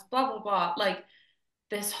gods, blah, blah, blah. Like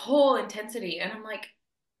this whole intensity. And I'm like,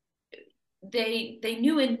 they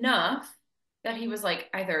knew enough that he was like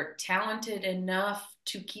either talented enough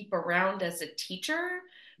to keep around as a teacher,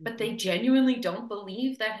 but they genuinely don't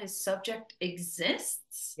believe that his subject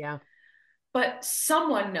exists. Yeah. But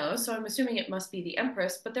someone knows, so I'm assuming it must be the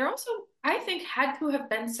Empress, but there also, I think, had to have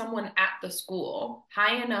been someone at the school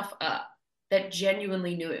high enough up that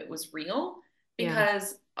genuinely knew it was real,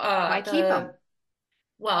 because why keep them?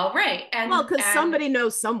 Well, right. Because somebody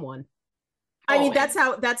knows someone. I mean, that's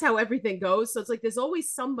how everything goes. So it's like there's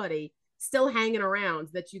always somebody still hanging around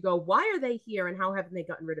that you go, why are they here and how haven't they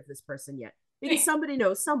gotten rid of this person yet? Because somebody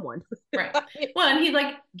knows someone. Right. Well, and he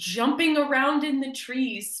like jumping around in the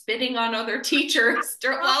trees, spitting on other teachers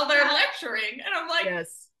while they're lecturing. And I'm like,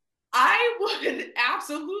 yes, I would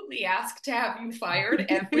absolutely ask to have you fired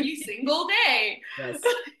every single day. Yes.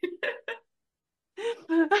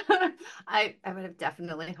 I would have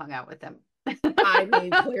definitely hung out with them. I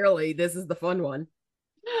mean, clearly this is the fun one.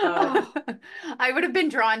 I would have been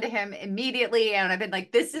drawn to him immediately, and I've been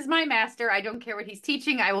like, this is my master. I don't care what he's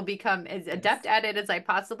teaching. I will become as adept at it as I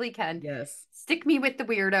possibly can. Yes. Stick me with the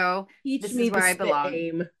weirdo. This is where I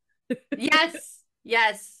belong. Yes.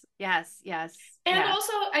 And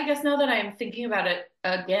also, I guess now that I'm thinking about it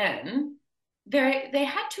again, they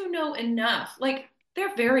had to know enough. Like,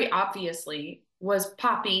 there very obviously was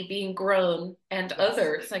Poppy being grown and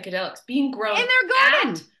other psychedelics being grown in their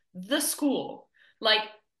garden at the school. Like,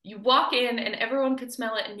 you walk in and everyone could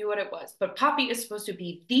smell it and knew what it was. But Poppy is supposed to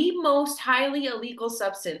be the most highly illegal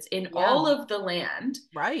substance in all of the land.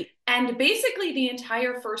 Right. And basically the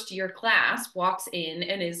entire first year class walks in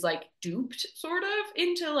and is like duped sort of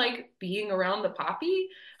into like being around the Poppy.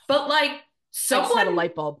 But like someone had a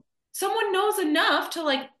light bulb. Someone knows enough to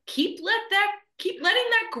like keep letting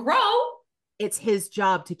that grow. It's his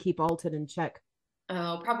job to keep Alton in check.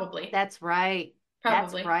 Oh, probably. That's right.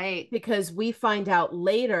 Probably. That's right. Because we find out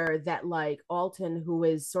later that like Alton, who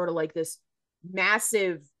is sort of like this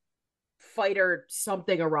massive fighter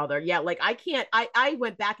something or other. Yeah, like I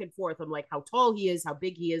went back and forth. I'm like, how tall he is, how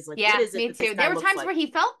big he is. Like, yeah, what is it me too. There were times where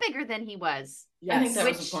he felt bigger than he was. Yes. I think that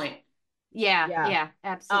was the point. Yeah,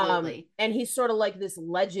 absolutely. And he's sort of like this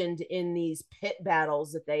legend in these pit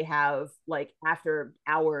battles that they have, like after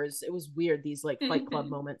hours. It was weird, these like Fight Club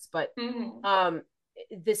moments. But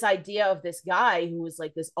this idea of this guy who was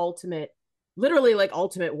like this literally like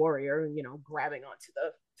ultimate warrior, you know, grabbing onto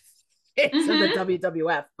the face of the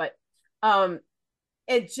WWF. But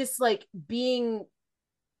it's just like being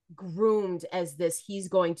groomed as this, he's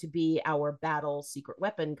going to be our battle secret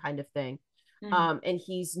weapon kind of thing. And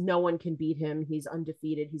no one can beat him. He's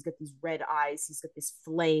undefeated. He's got these red eyes. He's got this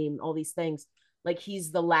flame, all these things. Like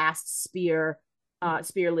he's the last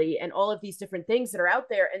Spearly, and all of these different things that are out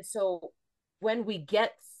there. And so when we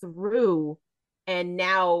get through, and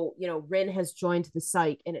now, you know, Rin has joined the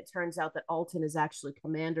Psych, and it turns out that Alton is actually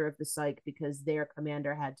commander of the Psych because their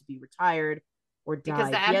commander had to be retired or died. Because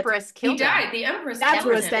the Empress killed him. He died. The Empress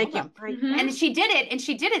killed him. Thank you. And she did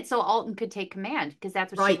it so Alton could take command, because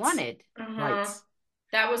that's what she wanted. Right.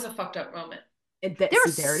 That was a fucked up moment. There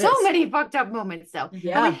were so many fucked up moments, though.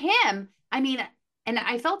 Yeah. But with him, I mean, and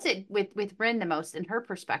I felt it with Rin the most, and her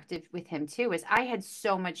perspective with him too, is I had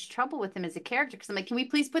so much trouble with him as a character, because I'm like, can we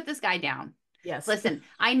please put this guy down? Yes. Listen,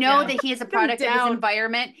 I know that he is a product of his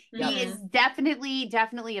environment. Yeah. He is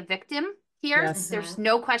definitely a victim here. Yes. There's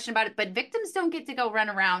no question about it. But victims don't get to go run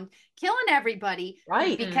around killing everybody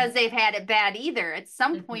because they've had it bad either. At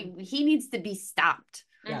some point, he needs to be stopped.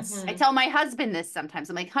 Yes. I tell my husband this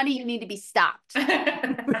sometimes. I'm like, honey, you need to be stopped.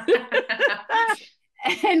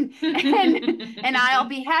 and I'll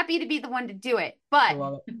be happy to be the one to do it.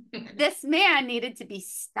 But this man needed to be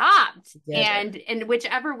stopped. And in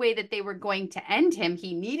whichever way that they were going to end him,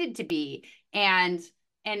 he needed to be. And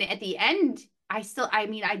at the end, I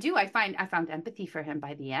found empathy for him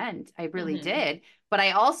by the end. I really did. But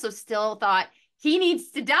I also still thought he needs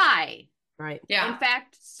to die. Right. Yeah. In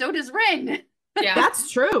fact, so does Rin. Yeah. That's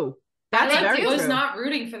true. I was not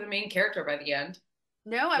rooting for the main character by the end.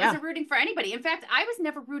 No, I wasn't rooting for anybody. In fact, I was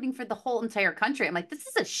never rooting for the whole entire country. I'm like, this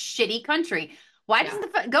is a shitty country. Why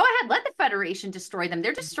doesn't go ahead, let the Federation destroy them?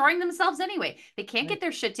 They're destroying themselves anyway. They can't get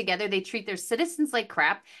their shit together. They treat their citizens like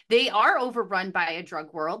crap. They are overrun by a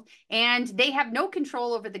drug world, and they have no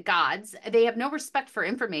control over the gods. They have no respect for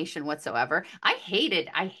information whatsoever. I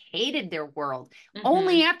hated their world.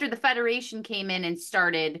 Only after the Federation came in and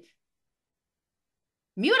started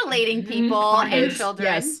mutilating people and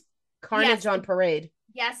children. Yes. Carnage on parade.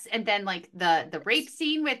 Yes, and then like the rape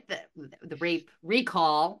scene with the rape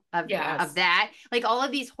recall of that, like all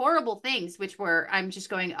of these horrible things, which were, I'm just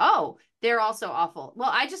going, oh, they're also awful. Well,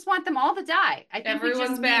 I just want them all to die. I think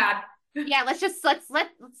everyone's bad. Yeah, let's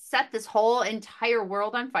set this whole entire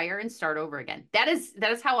world on fire and start over again. That is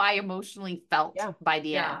how I emotionally felt by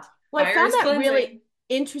the end. Well, I found that really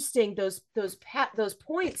interesting. Those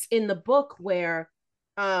points in the book where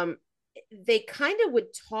they kind of would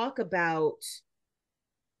talk about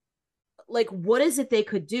like what is it they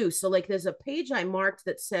could do. So like there's a page I marked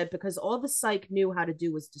that said, because all the Psych knew how to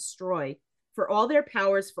do was destroy. For all their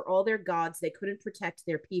powers, for all their gods, they couldn't protect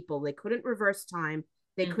their people. They couldn't reverse time.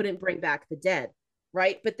 They couldn't bring back the dead,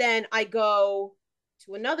 right? But then I go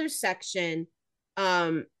to another section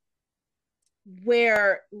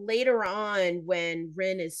where later on, when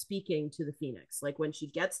Rin is speaking to the Phoenix, like when she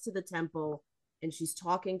gets to the temple and she's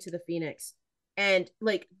talking to the Phoenix, and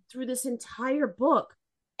like through this entire book,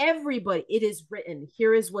 everybody, it is written,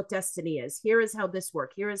 here is what destiny is. Here is how this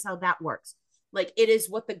works. Here is how that works. Like it is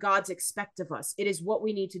what the gods expect of us. It is what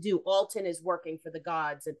we need to do. Alton is working for the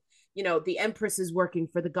gods, and you know, the Empress is working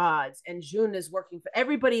for the gods, and June is working for,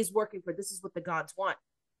 everybody is working for, this is what the gods want.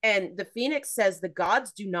 And the Phoenix says the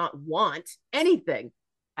gods do not want anything.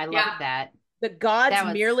 I love that. The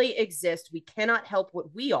gods merely exist. We cannot help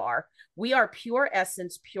what we are. We are pure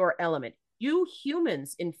essence, pure element. You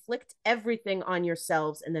humans inflict everything on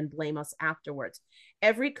yourselves and then blame us afterwards.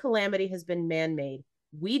 Every calamity has been man-made.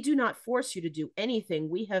 We do not force you to do anything.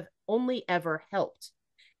 We have only ever helped.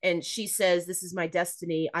 And she says, this is my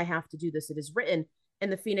destiny. I have to do this. It is written.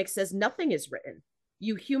 And the Phoenix says, nothing is written.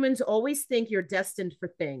 You humans always think you're destined for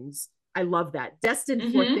things. I love that.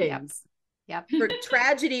 Destined for things. Yep. For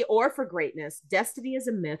tragedy or for greatness. Destiny is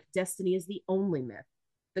a myth. Destiny is the only myth.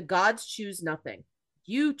 The gods choose nothing.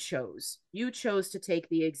 You chose to take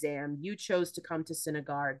the exam. You chose to come to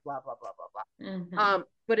Synagard, blah, blah, blah, blah, blah.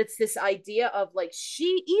 But it's this idea of like,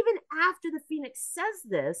 she, even after the Phoenix says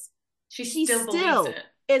this, she still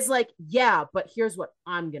is like, yeah, but here's what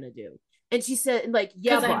I'm going to do. And she said, like,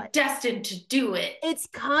 yeah, but I'm destined to do it. It's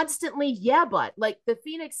constantly, yeah, but like the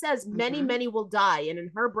Phoenix says, many, many will die. And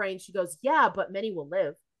in her brain, she goes, yeah, but many will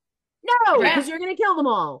live. No, because you're going to kill them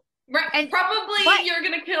all. Right. And probably you're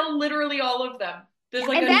going to kill literally all of them. There's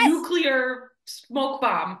like a nuclear smoke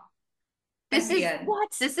bomb. at the end.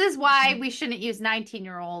 What? This is why we shouldn't use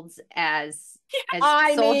 19-year-olds as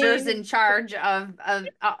I soldiers mean- in charge of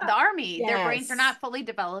the army. Their brains are Yes. not fully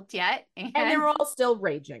developed yet, And they're all still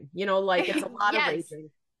raging. You know, like it's a lot of Yes.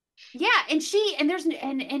 raging. Yeah, and there's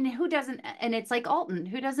and who doesn't, and it's like Alton,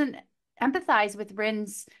 who doesn't empathize with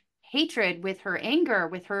Rin's hatred, with her anger,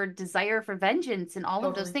 with her desire for vengeance and all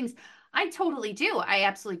of those things. I totally do. I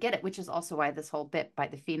absolutely get it, which is also why this whole bit by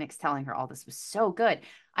the Phoenix telling her all this was so good.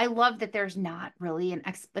 I love that there's not really an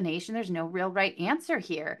explanation. There's no real right answer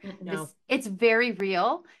here. No. It's very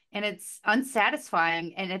real and it's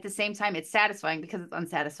unsatisfying. And at the same time, it's satisfying because it's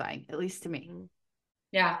unsatisfying, at least to me.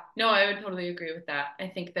 Yeah, no, I would totally agree with that. I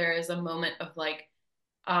think there is a moment of like,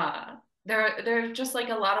 there are just like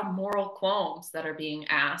a lot of moral qualms that are being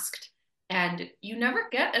asked, and you never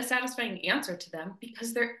get a satisfying answer to them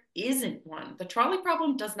because there isn't one. The trolley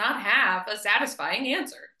problem does not have a satisfying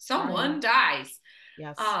answer. Someone dies.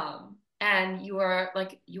 Yes. And you are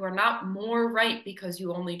not more right because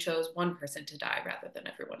you only chose one person to die rather than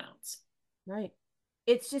everyone else. Right.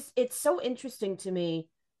 It's so interesting to me.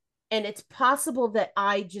 And it's possible that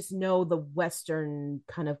I just know the Western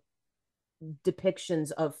kind of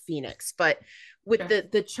depictions of Phoenix, but with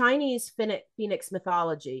the Chinese Phoenix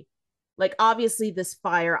mythology, like obviously this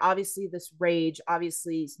fire, obviously this rage,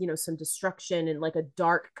 obviously, you know, some destruction and like a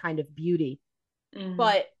dark kind of beauty,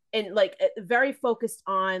 but and like very focused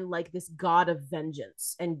on like this god of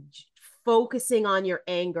vengeance and focusing on your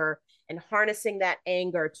anger and harnessing that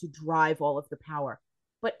anger to drive all of the power.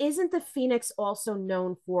 But isn't the Phoenix also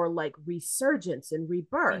known for like resurgence and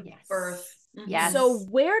rebirth? Yes. Birth. Yes. So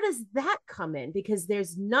where does that come in? Because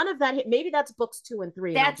there's none of that. Maybe that's books 2 and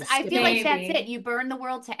 3. I feel like that's Maybe. it. You burn the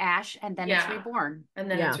world to ash and then it's reborn.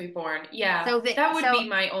 And then it's reborn. Yeah. So that would be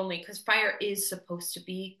my only, because fire is supposed to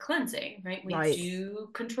be cleansing, right? We do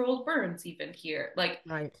controlled burns even here. Like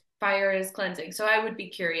fire is cleansing. So I would be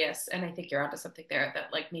curious, and I think you're onto something there,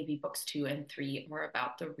 that like maybe books 2 and 3 were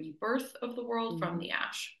about the rebirth of the world from the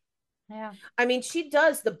ash. Yeah. I mean,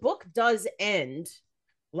 the book does end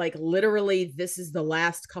like literally this is the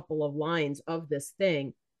last couple of lines of this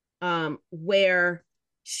thing, where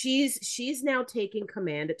she's now taking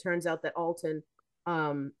command. It turns out that Alton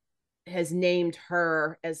has named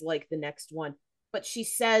her as like the next one, but she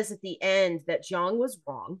says at the end that Zhang was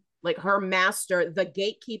wrong, like her master, the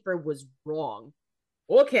gatekeeper, was wrong.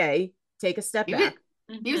 Okay, take a step back.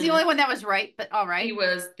 He was the only one that was right, but all right. He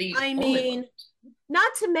was the only one.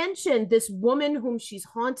 Not to mention this woman whom she's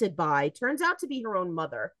haunted by turns out to be her own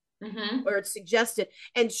mother, or it's suggested,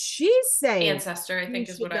 and she's saying ancestor, I think,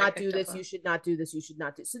 is what I do this. You should not do this. You should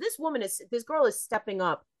not do. So this girl is stepping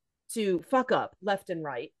up to fuck up left and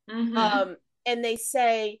right. And they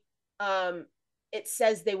say, it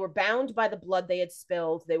says they were bound by the blood they had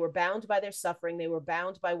spilled. They were bound by their suffering. They were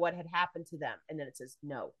bound by what had happened to them. And then it says,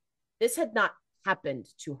 no, this had not happened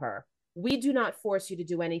to her. We do not force you to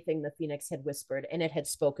do anything, the Phoenix had whispered, and it had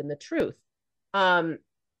spoken the truth.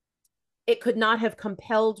 It could not have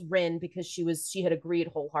compelled Rin because she had agreed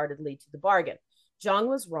wholeheartedly to the bargain. Zhang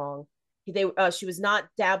was wrong. She was not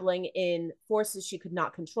dabbling in forces she could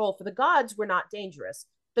not control, for the gods were not dangerous.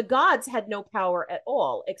 The gods had no power at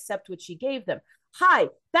all except what she gave them. Hi,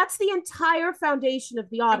 that's the entire foundation of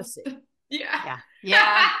the Odyssey. Yeah,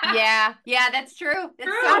 that's true.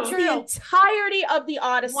 That's true. The entirety of the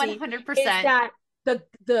Odyssey 100%. is that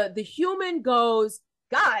the human goes,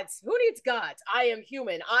 gods, who needs gods? I am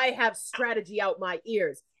human. I have strategy out my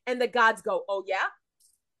ears. And the gods go, oh yeah?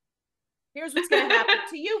 Here's what's going to happen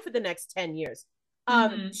to you for the next 10 years.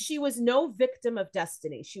 She was no victim of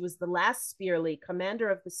destiny. She was the last Spearly, commander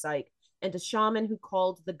of the Psyche, and a shaman who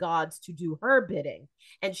called the gods to do her bidding.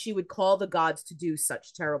 And she would call the gods to do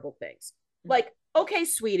such terrible things. Like, okay,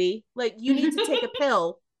 sweetie, like you need to take a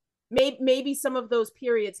pill. Maybe some of those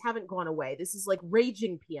periods haven't gone away. This is like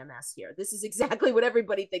raging PMS here. This is exactly what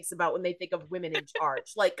everybody thinks about when they think of women in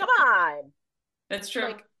charge. Like, come on. That's true.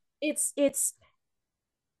 Like, it's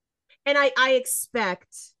and I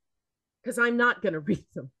expect, because I'm not going to read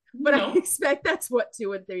them, but I expect that's what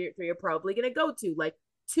 2 and 3 are probably going to go to. Like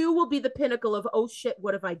 2 will be the pinnacle of, oh shit,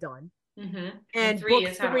 what have I done? And book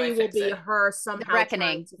 3 will be her somehow the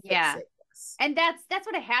reckoning. To fix it. And that's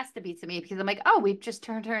what it has to be to me, because I'm like, oh, we've just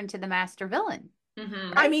turned her into the master villain.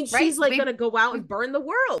 I mean, she's like going to go out and burn the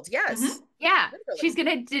world. Yes. Yeah. Literally. She's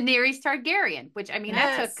going to Daenerys Targaryen, which I mean,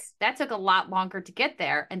 that took a lot longer to get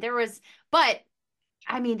there. And there was, but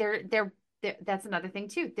I mean, there that's another thing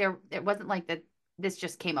too. It wasn't like that. This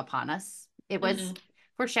just came upon us. It was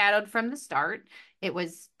foreshadowed from the start. It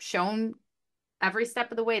was shown every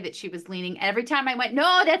step of the way that she was leaning. Every time I went,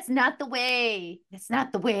 no, that's not the way. That's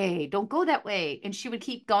not the way. Don't go that way. And she would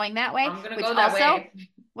keep going that way. I'm gonna go that way.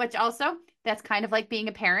 Which also, that's kind of like being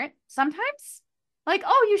a parent sometimes. Like,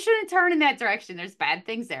 oh, you shouldn't turn in that direction. There's bad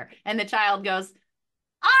things there. And the child goes,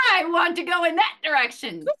 I want to go in that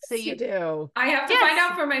direction. Yes, So you do. I have to find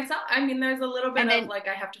out for myself. I mean, there's a little bit And then- of like,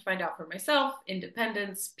 I have to find out for myself,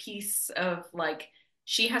 independence, piece of like,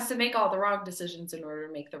 she has to make all the wrong decisions in order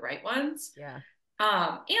to make the right ones. Yeah.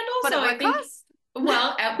 And But also, at I what think, cost?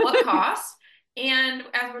 well, at what cost? And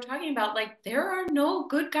as we're talking about, like, there are no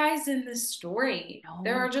good guys in this story. No.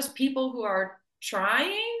 There are just people who are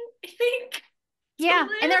trying, I think. Yeah, live.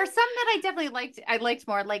 and there are some that I definitely liked. I liked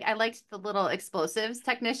more. Like I liked the little explosives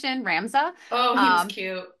technician, Ramza. Oh, he was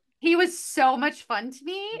cute. He was so much fun to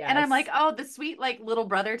me. And I'm Yes. like, oh, the sweet like little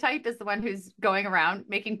brother type is the one who's going around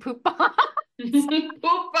making poop bombs. Poop bombs!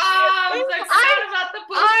 I forgot about the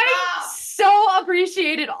poop I bombs. so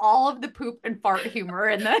appreciated all of the poop and fart humor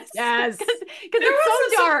in this. Yes. Because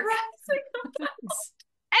it's so dark. Surprising.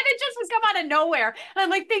 And it just would come out of nowhere. And I'm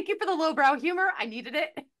like, thank you for the lowbrow humor. I needed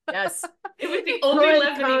it. Yes. It was the only Good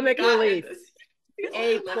levity comic we got in relief. this.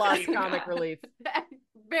 A plus Levity we comic got. relief.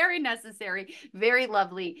 Very necessary, very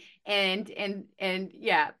lovely. And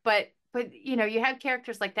yeah, but you know, you have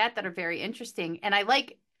characters like that are very interesting. And I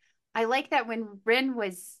like that when Rin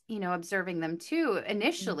was, you know, observing them too,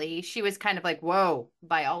 initially she was kind of like, whoa,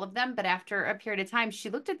 by all of them. But after a period of time, she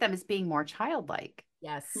looked at them as being more childlike.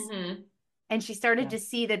 Yes. Mhm. And she started to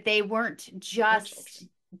see that they weren't just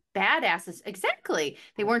badasses. Exactly.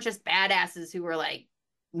 They weren't just badasses who were like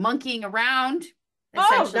monkeying around.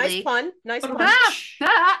 Oh, Essentially. nice pun. Nice pun.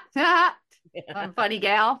 I'm a funny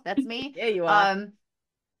gal. That's me. Yeah, you are.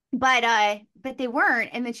 But they weren't.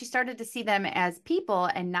 And then she started to see them as people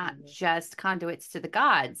and not just conduits to the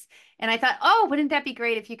gods. And I thought, oh, wouldn't that be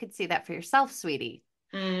great if you could see that for yourself, sweetie?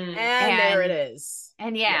 Mm. And there it is.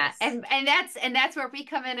 And yeah, Yes. and that's where we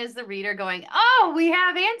come in as the reader going, oh, we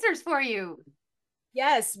have answers for you.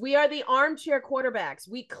 Yes, we are the armchair quarterbacks.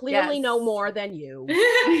 We clearly Yes. know more than you.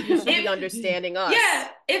 You should be understanding us. Yeah,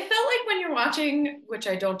 it felt like when you're watching, which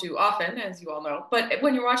I don't do often, as you all know, but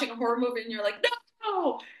when you're watching a horror movie and you're like,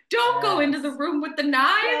 no, don't go into the room with the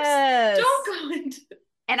knives. Yes. Don't go into.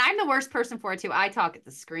 And I'm the worst person for it too. I talk at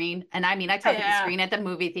the screen. And I mean, I talk at the screen at the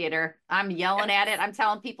movie theater. I'm yelling at it. I'm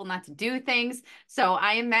telling people not to do things. So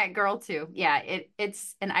I am that girl too. Yeah,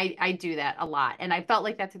 it's, and I do that a lot. And I felt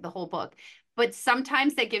like that through the whole book. But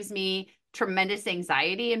sometimes that gives me tremendous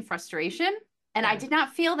anxiety and frustration. And I did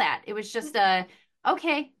not feel that. It was just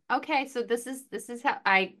okay. So this is how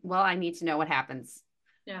I need to know what happens.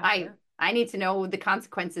 Yeah. I need to know the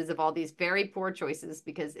consequences of all these very poor choices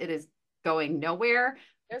because it is going nowhere.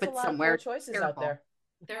 There's but a lot somewhere of cool choices out terrible. there.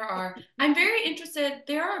 There are. I'm very interested.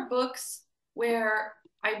 There are books where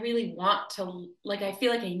I really want to, like, I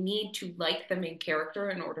feel like I need to like the main character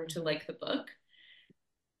in order to like the book.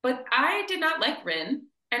 But I did not like Rin,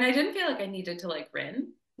 and I didn't feel like I needed to like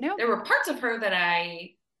Rin. No. There were parts of her that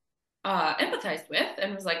I empathized with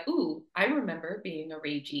and was like, ooh, I remember being a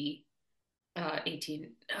ragey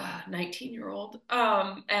 19-year-old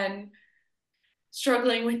and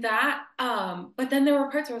struggling with that. But then there were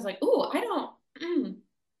parts where I was like, ooh, I don't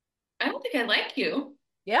think I like you.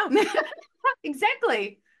 Yeah.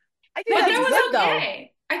 Exactly. I think But that's that was good, though.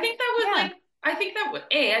 okay. I think that was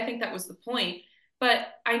I think that was the point. But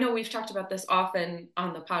I know we've talked about this often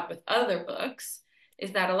on the pod with other books,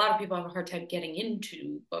 is that a lot of people have a hard time getting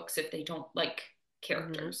into books if they don't like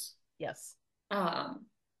characters. Yes. And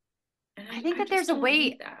I think that just there's a don't way.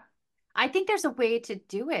 need that. I think there's a way to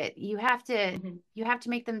do it. You have to Mhm. you have to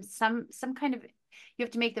make them some kind of, you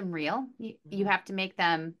have to make them real. You have to make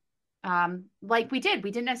them like we did.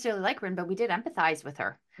 We didn't necessarily like Rin, but we did empathize with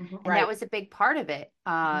her. Mhm. And that was a big part of it.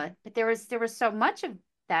 But there was so much of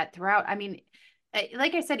that throughout. I mean,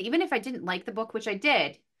 like I said, even if I didn't like the book, which I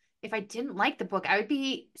did, if I didn't like the book, I would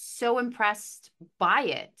be so impressed by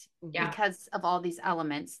it because of all these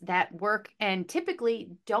elements that work and typically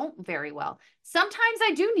don't very well. Sometimes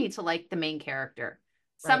I do need to like the main character.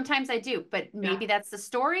 Sometimes I do, but maybe that's the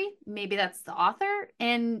story. Maybe that's the author.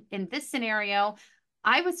 And in this scenario,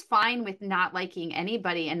 I was fine with not liking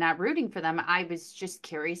anybody and not rooting for them. I was just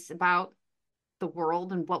curious about the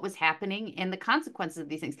world and what was happening and the consequences of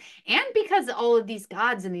these things. And because all of these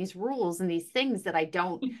gods and these rules and these things that I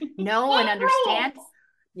don't know and understand.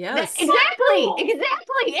 Yes. Exactly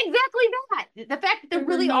that. The fact that there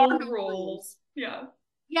really are no rules. Yeah.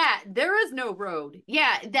 Yeah, there is no road.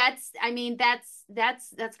 Yeah, that's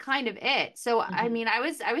kind of it. So I mean, I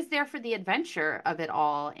was there for the adventure of it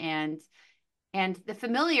all, and the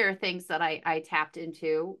familiar things that I tapped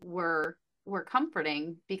into were were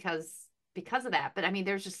comforting because of that. But I mean,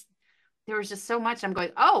 there was just so much. I'm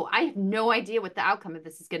going, oh, I have no idea what the outcome of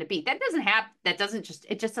this is going to be. That doesn't happen.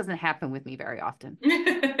 It just doesn't happen with me very often.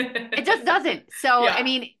 It just doesn't. So, Yeah. I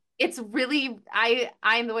mean, it's really,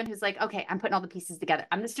 I'm the one who's like, okay, I'm putting all the pieces together.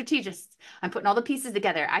 I'm the strategist. I'm putting all the pieces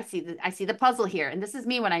together. I see the puzzle here. And this is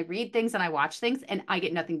me when I read things and I watch things and I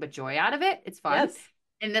get nothing but joy out of it. It's fun. Yes.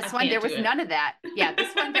 And this I one, can't there do was it. none of that. Yeah,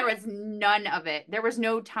 this one, there was none of it. There was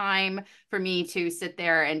no time for me to sit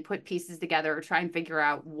there and put pieces together or try and figure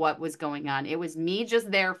out what was going on. It was me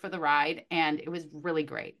just there for the ride, and it was really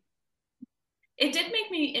great. It did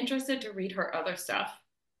make me interested to read her other stuff.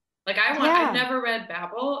 Like Yeah. I've never read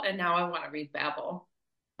Babel, and now I want to read Babel.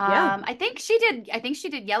 Yeah. I think she did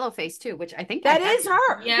Yellowface too, which I think That I is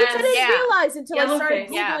her. Which I Yes. didn't Yeah. realize until I started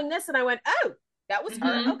Yellowface. Googling this and I went, oh, that was her.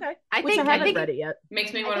 Mhm. Okay. I Which think- I I haven't think- read it yet.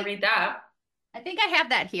 Makes me I want to think- read that. I think I have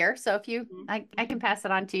that here. So if you, I can pass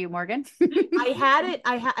it on to you, Morgan. I had it.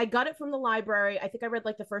 I got it from the library. I think I read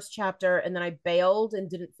like the first chapter and then I bailed and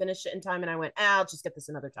didn't finish it in time. And I went, I'll just get this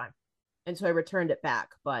another time. And so I returned it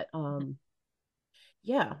back. But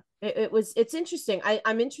yeah, it's interesting.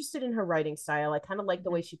 I'm interested in her writing style. I kind of like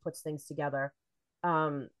the way she puts things together.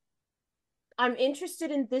 I'm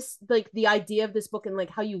interested in this, like the idea of this book and like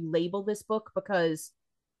how you label this book, because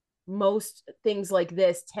most things like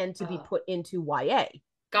this tend to be put into YA.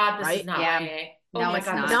 God, this Right? is not Yeah. YA. No, Oh my it's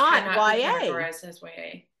God, not. this Not cannot be YA. categorized as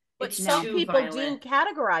YA. But It's some too people violent. do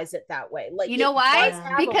categorize it that way. Like, You know it why? does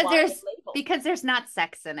have a Because YA label. because there's not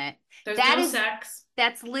sex in it. There's That no is- sex.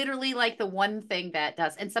 That's literally like the one thing that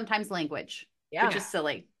does, and sometimes language, Yeah. which is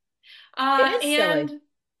silly. It is silly.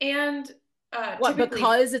 And What, typically,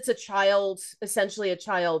 because it's a child, essentially a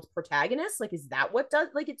child protagonist? Like, is that what does,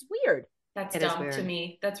 like, it's weird. that's It is dumb to weird.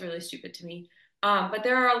 me. That's really stupid to me. But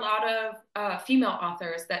there are a lot of female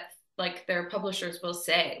authors that like their publishers will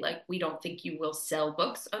say, like, we don't think you will sell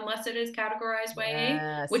books unless it is categorized YA,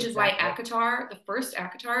 Yes, which is why exactly. ACOTAR, the first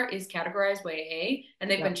ACOTAR is categorized YA, and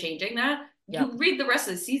they've Yep. been changing that. Yep. You read the rest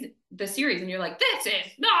of the series, and you're like, this is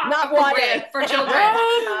not Not appropriate YA. for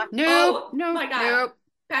children. No, Oh my God. nope.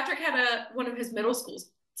 Patrick had one of his middle school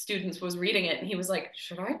students was reading it, and he was like,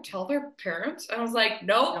 should I tell their parents? And I was like,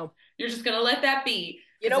 nope, No. you're just going to let that be.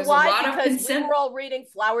 You know There's a why? lot of Because consent- we were all reading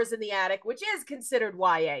Flowers in the Attic, which is considered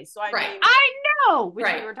YA. So I Right. mean, I know which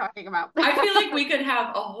Right. we were talking about. I feel like we could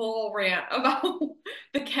have a whole rant about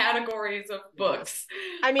the categories of books.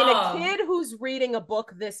 I mean, a kid who's reading a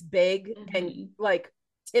book this big and Mhm. like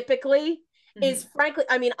typically Mhm. is frankly,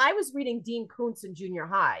 I mean, I was reading Dean Koontz in junior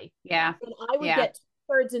high, Yeah. and I would Yeah. get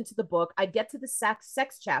 2/3 into the book. I'd get to the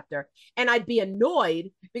sex chapter, and I'd be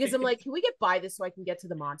annoyed because I'm like, can we get by this so I can get to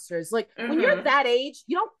the monsters? Like, when you're Mhm. that age,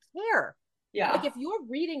 you don't care. Yeah. Like, if you're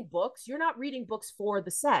reading books, you're not reading books for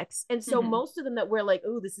the sex. And so Mhm. most of them that we're like,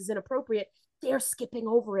 oh, this is inappropriate, they're skipping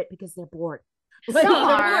over it because they're bored. Some Like, No,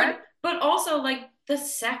 they're are. bored. But also, like, the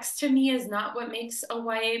sex to me is not what makes a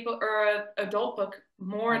YA book or an adult book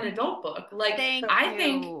more an adult book. Like, Thank I you.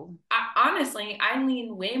 think, honestly, I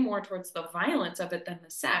lean way more towards the violence of it than the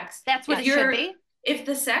sex. That's what If it should you're- be. If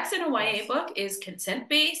the sex in a YA Yes. book is consent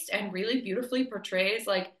based and really beautifully portrays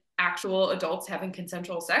like actual adults having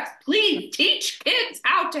consensual sex, please teach kids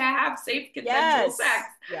how to have safe consensual yes. sex.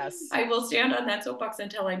 Yes. I will stand on that soapbox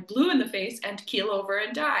until I'm blue in the face and keel over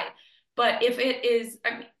and die. But if it is,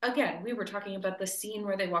 I mean, again, we were talking about the scene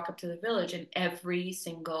where they walk up to the village and every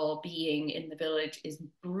single being in the village is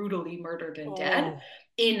brutally murdered and dead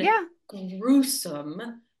in Yeah.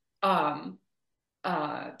 gruesome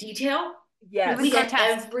detail. Yes. We get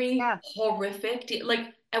grotesque. every Yeah. horrific,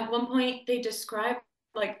 like at one point they describe,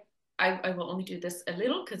 like, I will only do this a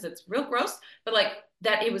little because it's real gross, but like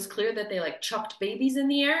that it was clear that they like chucked babies in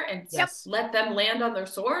the air and Yes. let them land on their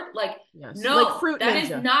sword. Like, Yes. no, Like Fruit that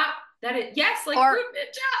Ninja. is not, that is, yes, like Or- Fruit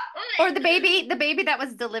Ninja. Or the baby that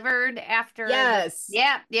was delivered after. Yes.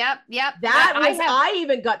 Yep. That I was, have- I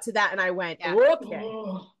even got to that and I went, Yeah. okay.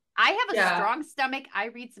 Oh, I have a Yeah. strong stomach. I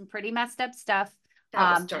read some pretty messed up stuff.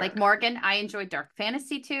 that was dark. Like Morgan, I enjoy dark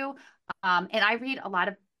fantasy too. And I read a lot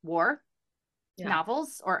of war Yeah.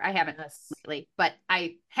 novels, or I haven't Yes. lately, but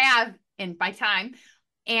I have in my time.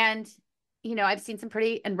 And, you know, I've seen some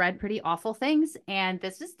pretty and read pretty awful things. And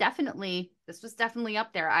this was definitely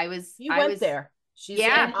up there. You went there. She's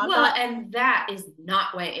Yeah. like, I'm Well, not- and that is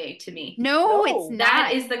not YA to me. No, No, it's not.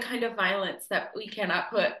 That is the kind of violence that we cannot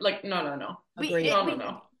put, like, no. Agreed.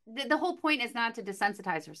 No. The whole point is not to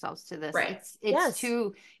desensitize ourselves to this. Right. It's Yes.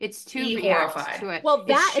 to Be react horrified. to it. Well, It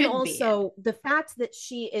that and should be. also the fact that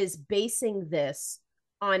she is basing this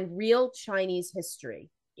on real Chinese history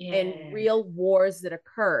Yeah. and real wars that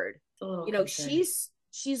occurred. It's a little You know, concerning.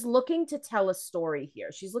 she's looking to tell a story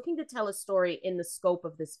here. She's looking to tell a story in the scope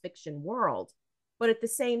of this fiction world. But at the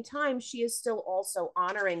same time, she is still also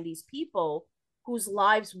honoring these people whose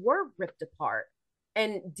lives were ripped apart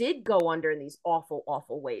and did go under in these awful,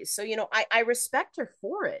 awful ways. So, I respect her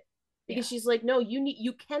for it, because she's like, no,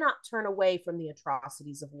 you cannot turn away from the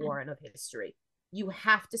atrocities of war and of history. You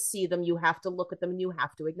have to see them, you have to look at them, and you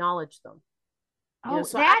have to acknowledge them.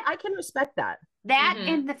 So I can respect that.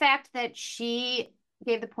 And the fact that she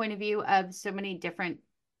gave the point of view of so many different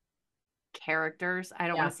characters. I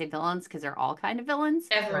don't want to say villains, because they're all kind of villains.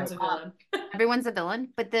 Everyone's a villain. Everyone's a villain,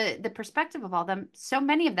 but the perspective of all them, so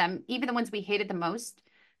many of them, even the ones we hated the most,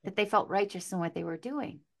 that they felt righteous in what they were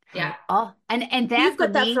doing. Yeah. Oh, and that you've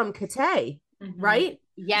got that from Kate, right?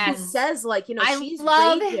 Yes. He says, like, she's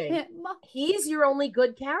love raging. him. He's your only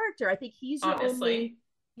good character. I think he's your only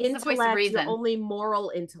intellect, your only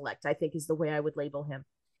moral intellect, I think, is the way I would label him.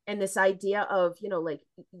 And this idea of, like,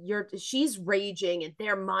 she's raging and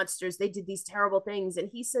they're monsters, they did these terrible things, and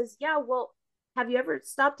he says, yeah, well, have you ever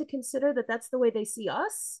stopped to consider that that's the way they see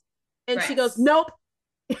us? And she goes, nope.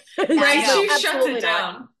 Right, she shuts it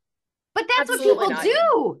down. But that's Absolutely what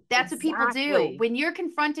people do. That's what people do. When you're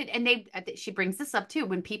confronted, and she brings this up too,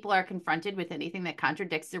 when people are confronted with anything that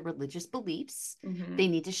contradicts their religious beliefs, they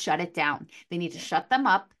need to shut it down. They need to shut them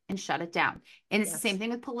up and shut it down. And it's the same thing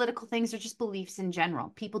with political things or just beliefs in general.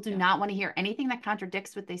 People do not want to hear anything that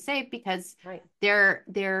contradicts what they say, because their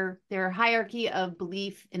hierarchy of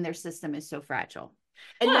belief in their system is so fragile.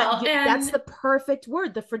 And that's the perfect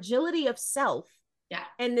word, the fragility of self. Yeah.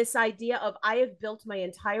 And this idea of, I have built my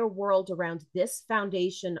entire world around this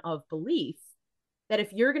foundation of belief, that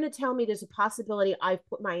if you're going to tell me there's a possibility I've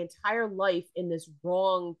put my entire life in this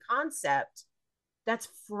wrong concept, that's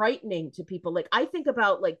frightening to people. Like, I think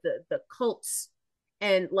about, like, the cults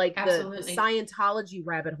and, like, the Scientology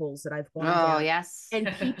rabbit holes that I've gone down. Oh, yes. And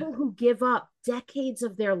people who give up decades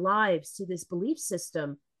of their lives to this belief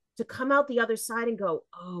system to come out the other side and go,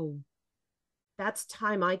 oh, that's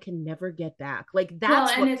time I can never get back. Like,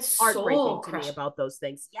 that's what's heartbreaking to me about those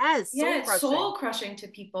things. Yes. It's soul crushing to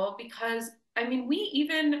people, because I mean, we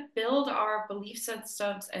even build our belief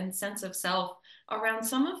systems and sense of self around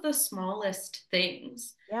some of the smallest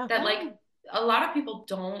things that, like, a lot of people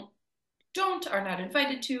are not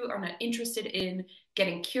invited to, are not interested in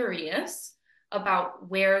getting curious about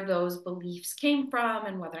where those beliefs came from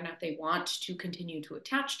and whether or not they want to continue to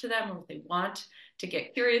attach to them, or if they want to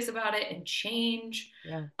get curious about it and change.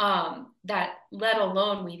 That, let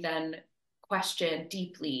alone we then question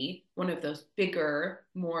deeply one of those bigger,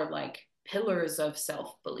 more like pillars of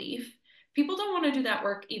self-belief. People don't want to do that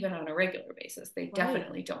work even on a regular basis. They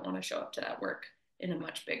definitely don't want to show up to that work in a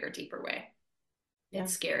much bigger, deeper way.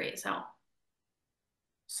 It's scary as hell.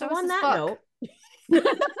 So on that note,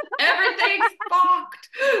 everything's fucked.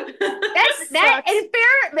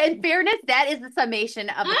 In fairness, that is the summation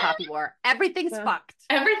of the Poppy War. Everything's fucked.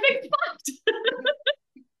 Everything's fucked.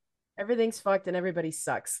 Everything's fucked and everybody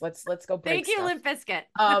sucks. Let's go break. Thank you, Limp Bizkit.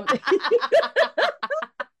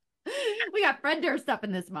 We got Fred Durst up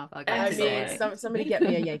in this motherfucker. I mean, somebody get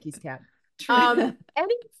me a Yankees cap.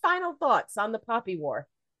 Any final thoughts on the Poppy War?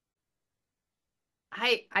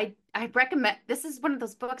 I recommend, this is one of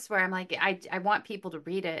those books where I'm like, I want people to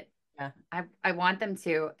read it. Yeah. I want them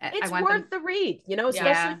to. It's worth the read,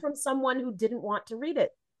 especially from someone who didn't want to read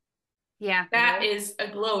it. Yeah. That is a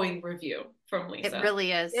glowing review from Lisa. It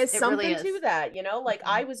really is. There's something to that, like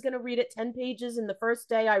I was going to read it 10 pages, and the first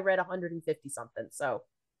day I read 150 something. So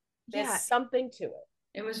there's something to it.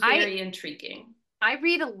 It was very intriguing. I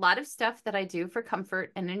read a lot of stuff that I do for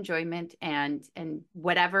comfort and enjoyment and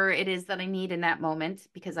whatever it is that I need in that moment,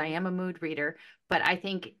 because I am a mood reader. But I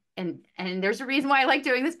think, and there's a reason why I like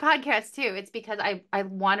doing this podcast too. It's because I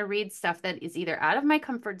want to read stuff that is either out of my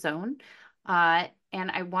comfort zone, and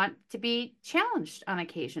I want to be challenged on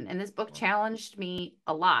occasion. And this book challenged me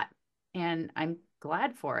a lot, and I'm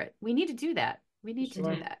glad for it. We need to do that. We need to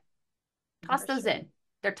do that. Toss those in.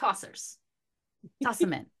 They're tossers. Toss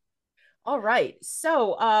them in. All right.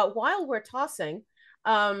 So while we're tossing,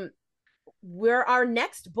 our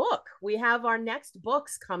next book. We have our next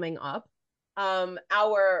books coming up.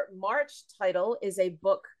 Our March title is a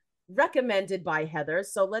book recommended by Heather.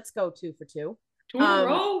 So let's go 2 for 2.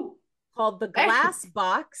 Called The Glass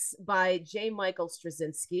Box by J. Michael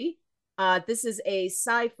Straczynski. This is a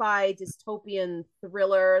sci-fi dystopian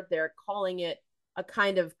thriller. They're calling it a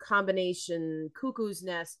kind of combination Cuckoo's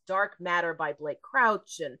Nest, Dark Matter by Blake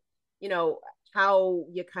Crouch, and how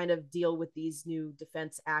you kind of deal with these new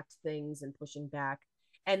Defense Act things and pushing back.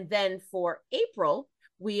 And then for April,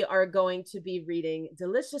 we are going to be reading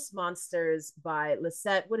Delicious Monsters by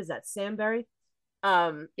Lisette. What is that? Sambury?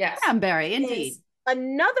 Yes. Cranberry, indeed. is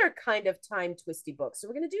another kind of time twisty book. So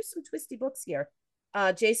we're going to do some twisty books here.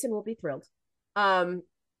 Jason will be thrilled.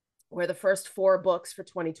 We're the first 4 books for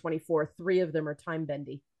 2024. 3 of them are time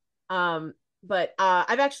bendy. But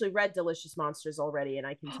I've actually read Delicious Monsters already, and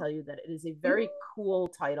I can tell you that it is a very cool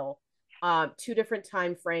title. 2 different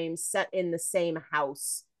time frames set in the same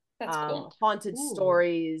house. That's cool. Haunted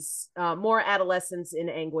stories, more adolescents in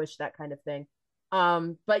anguish, that kind of thing.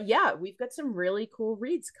 But yeah, we've got some really cool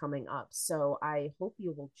reads coming up. So I hope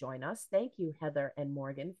you will join us. Thank you, Heather and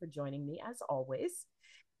Morgan, for joining me as always.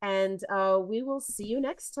 And we will see you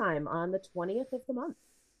next time on the 20th of the month.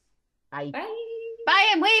 Bye. Bye. Bye,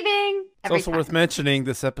 I'm waving. It's also worth mentioning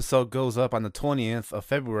this episode goes up on the 20th of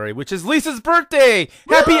February, which is Lisa's birthday.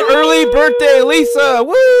 Happy early birthday, Lisa.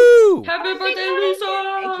 Woo! Happy birthday,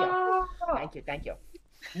 Lisa. Thank you.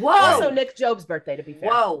 Whoa. Also Nick Job's birthday, to be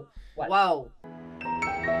fair. Whoa. What? Whoa.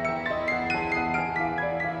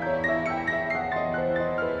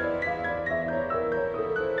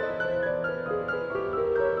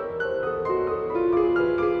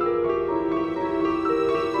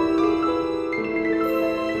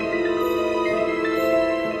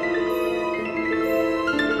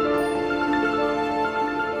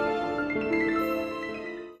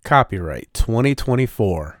 Copyright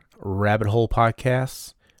 2024 Rabbit Hole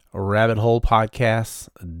Podcasts,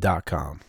 rabbitholepodcasts.com.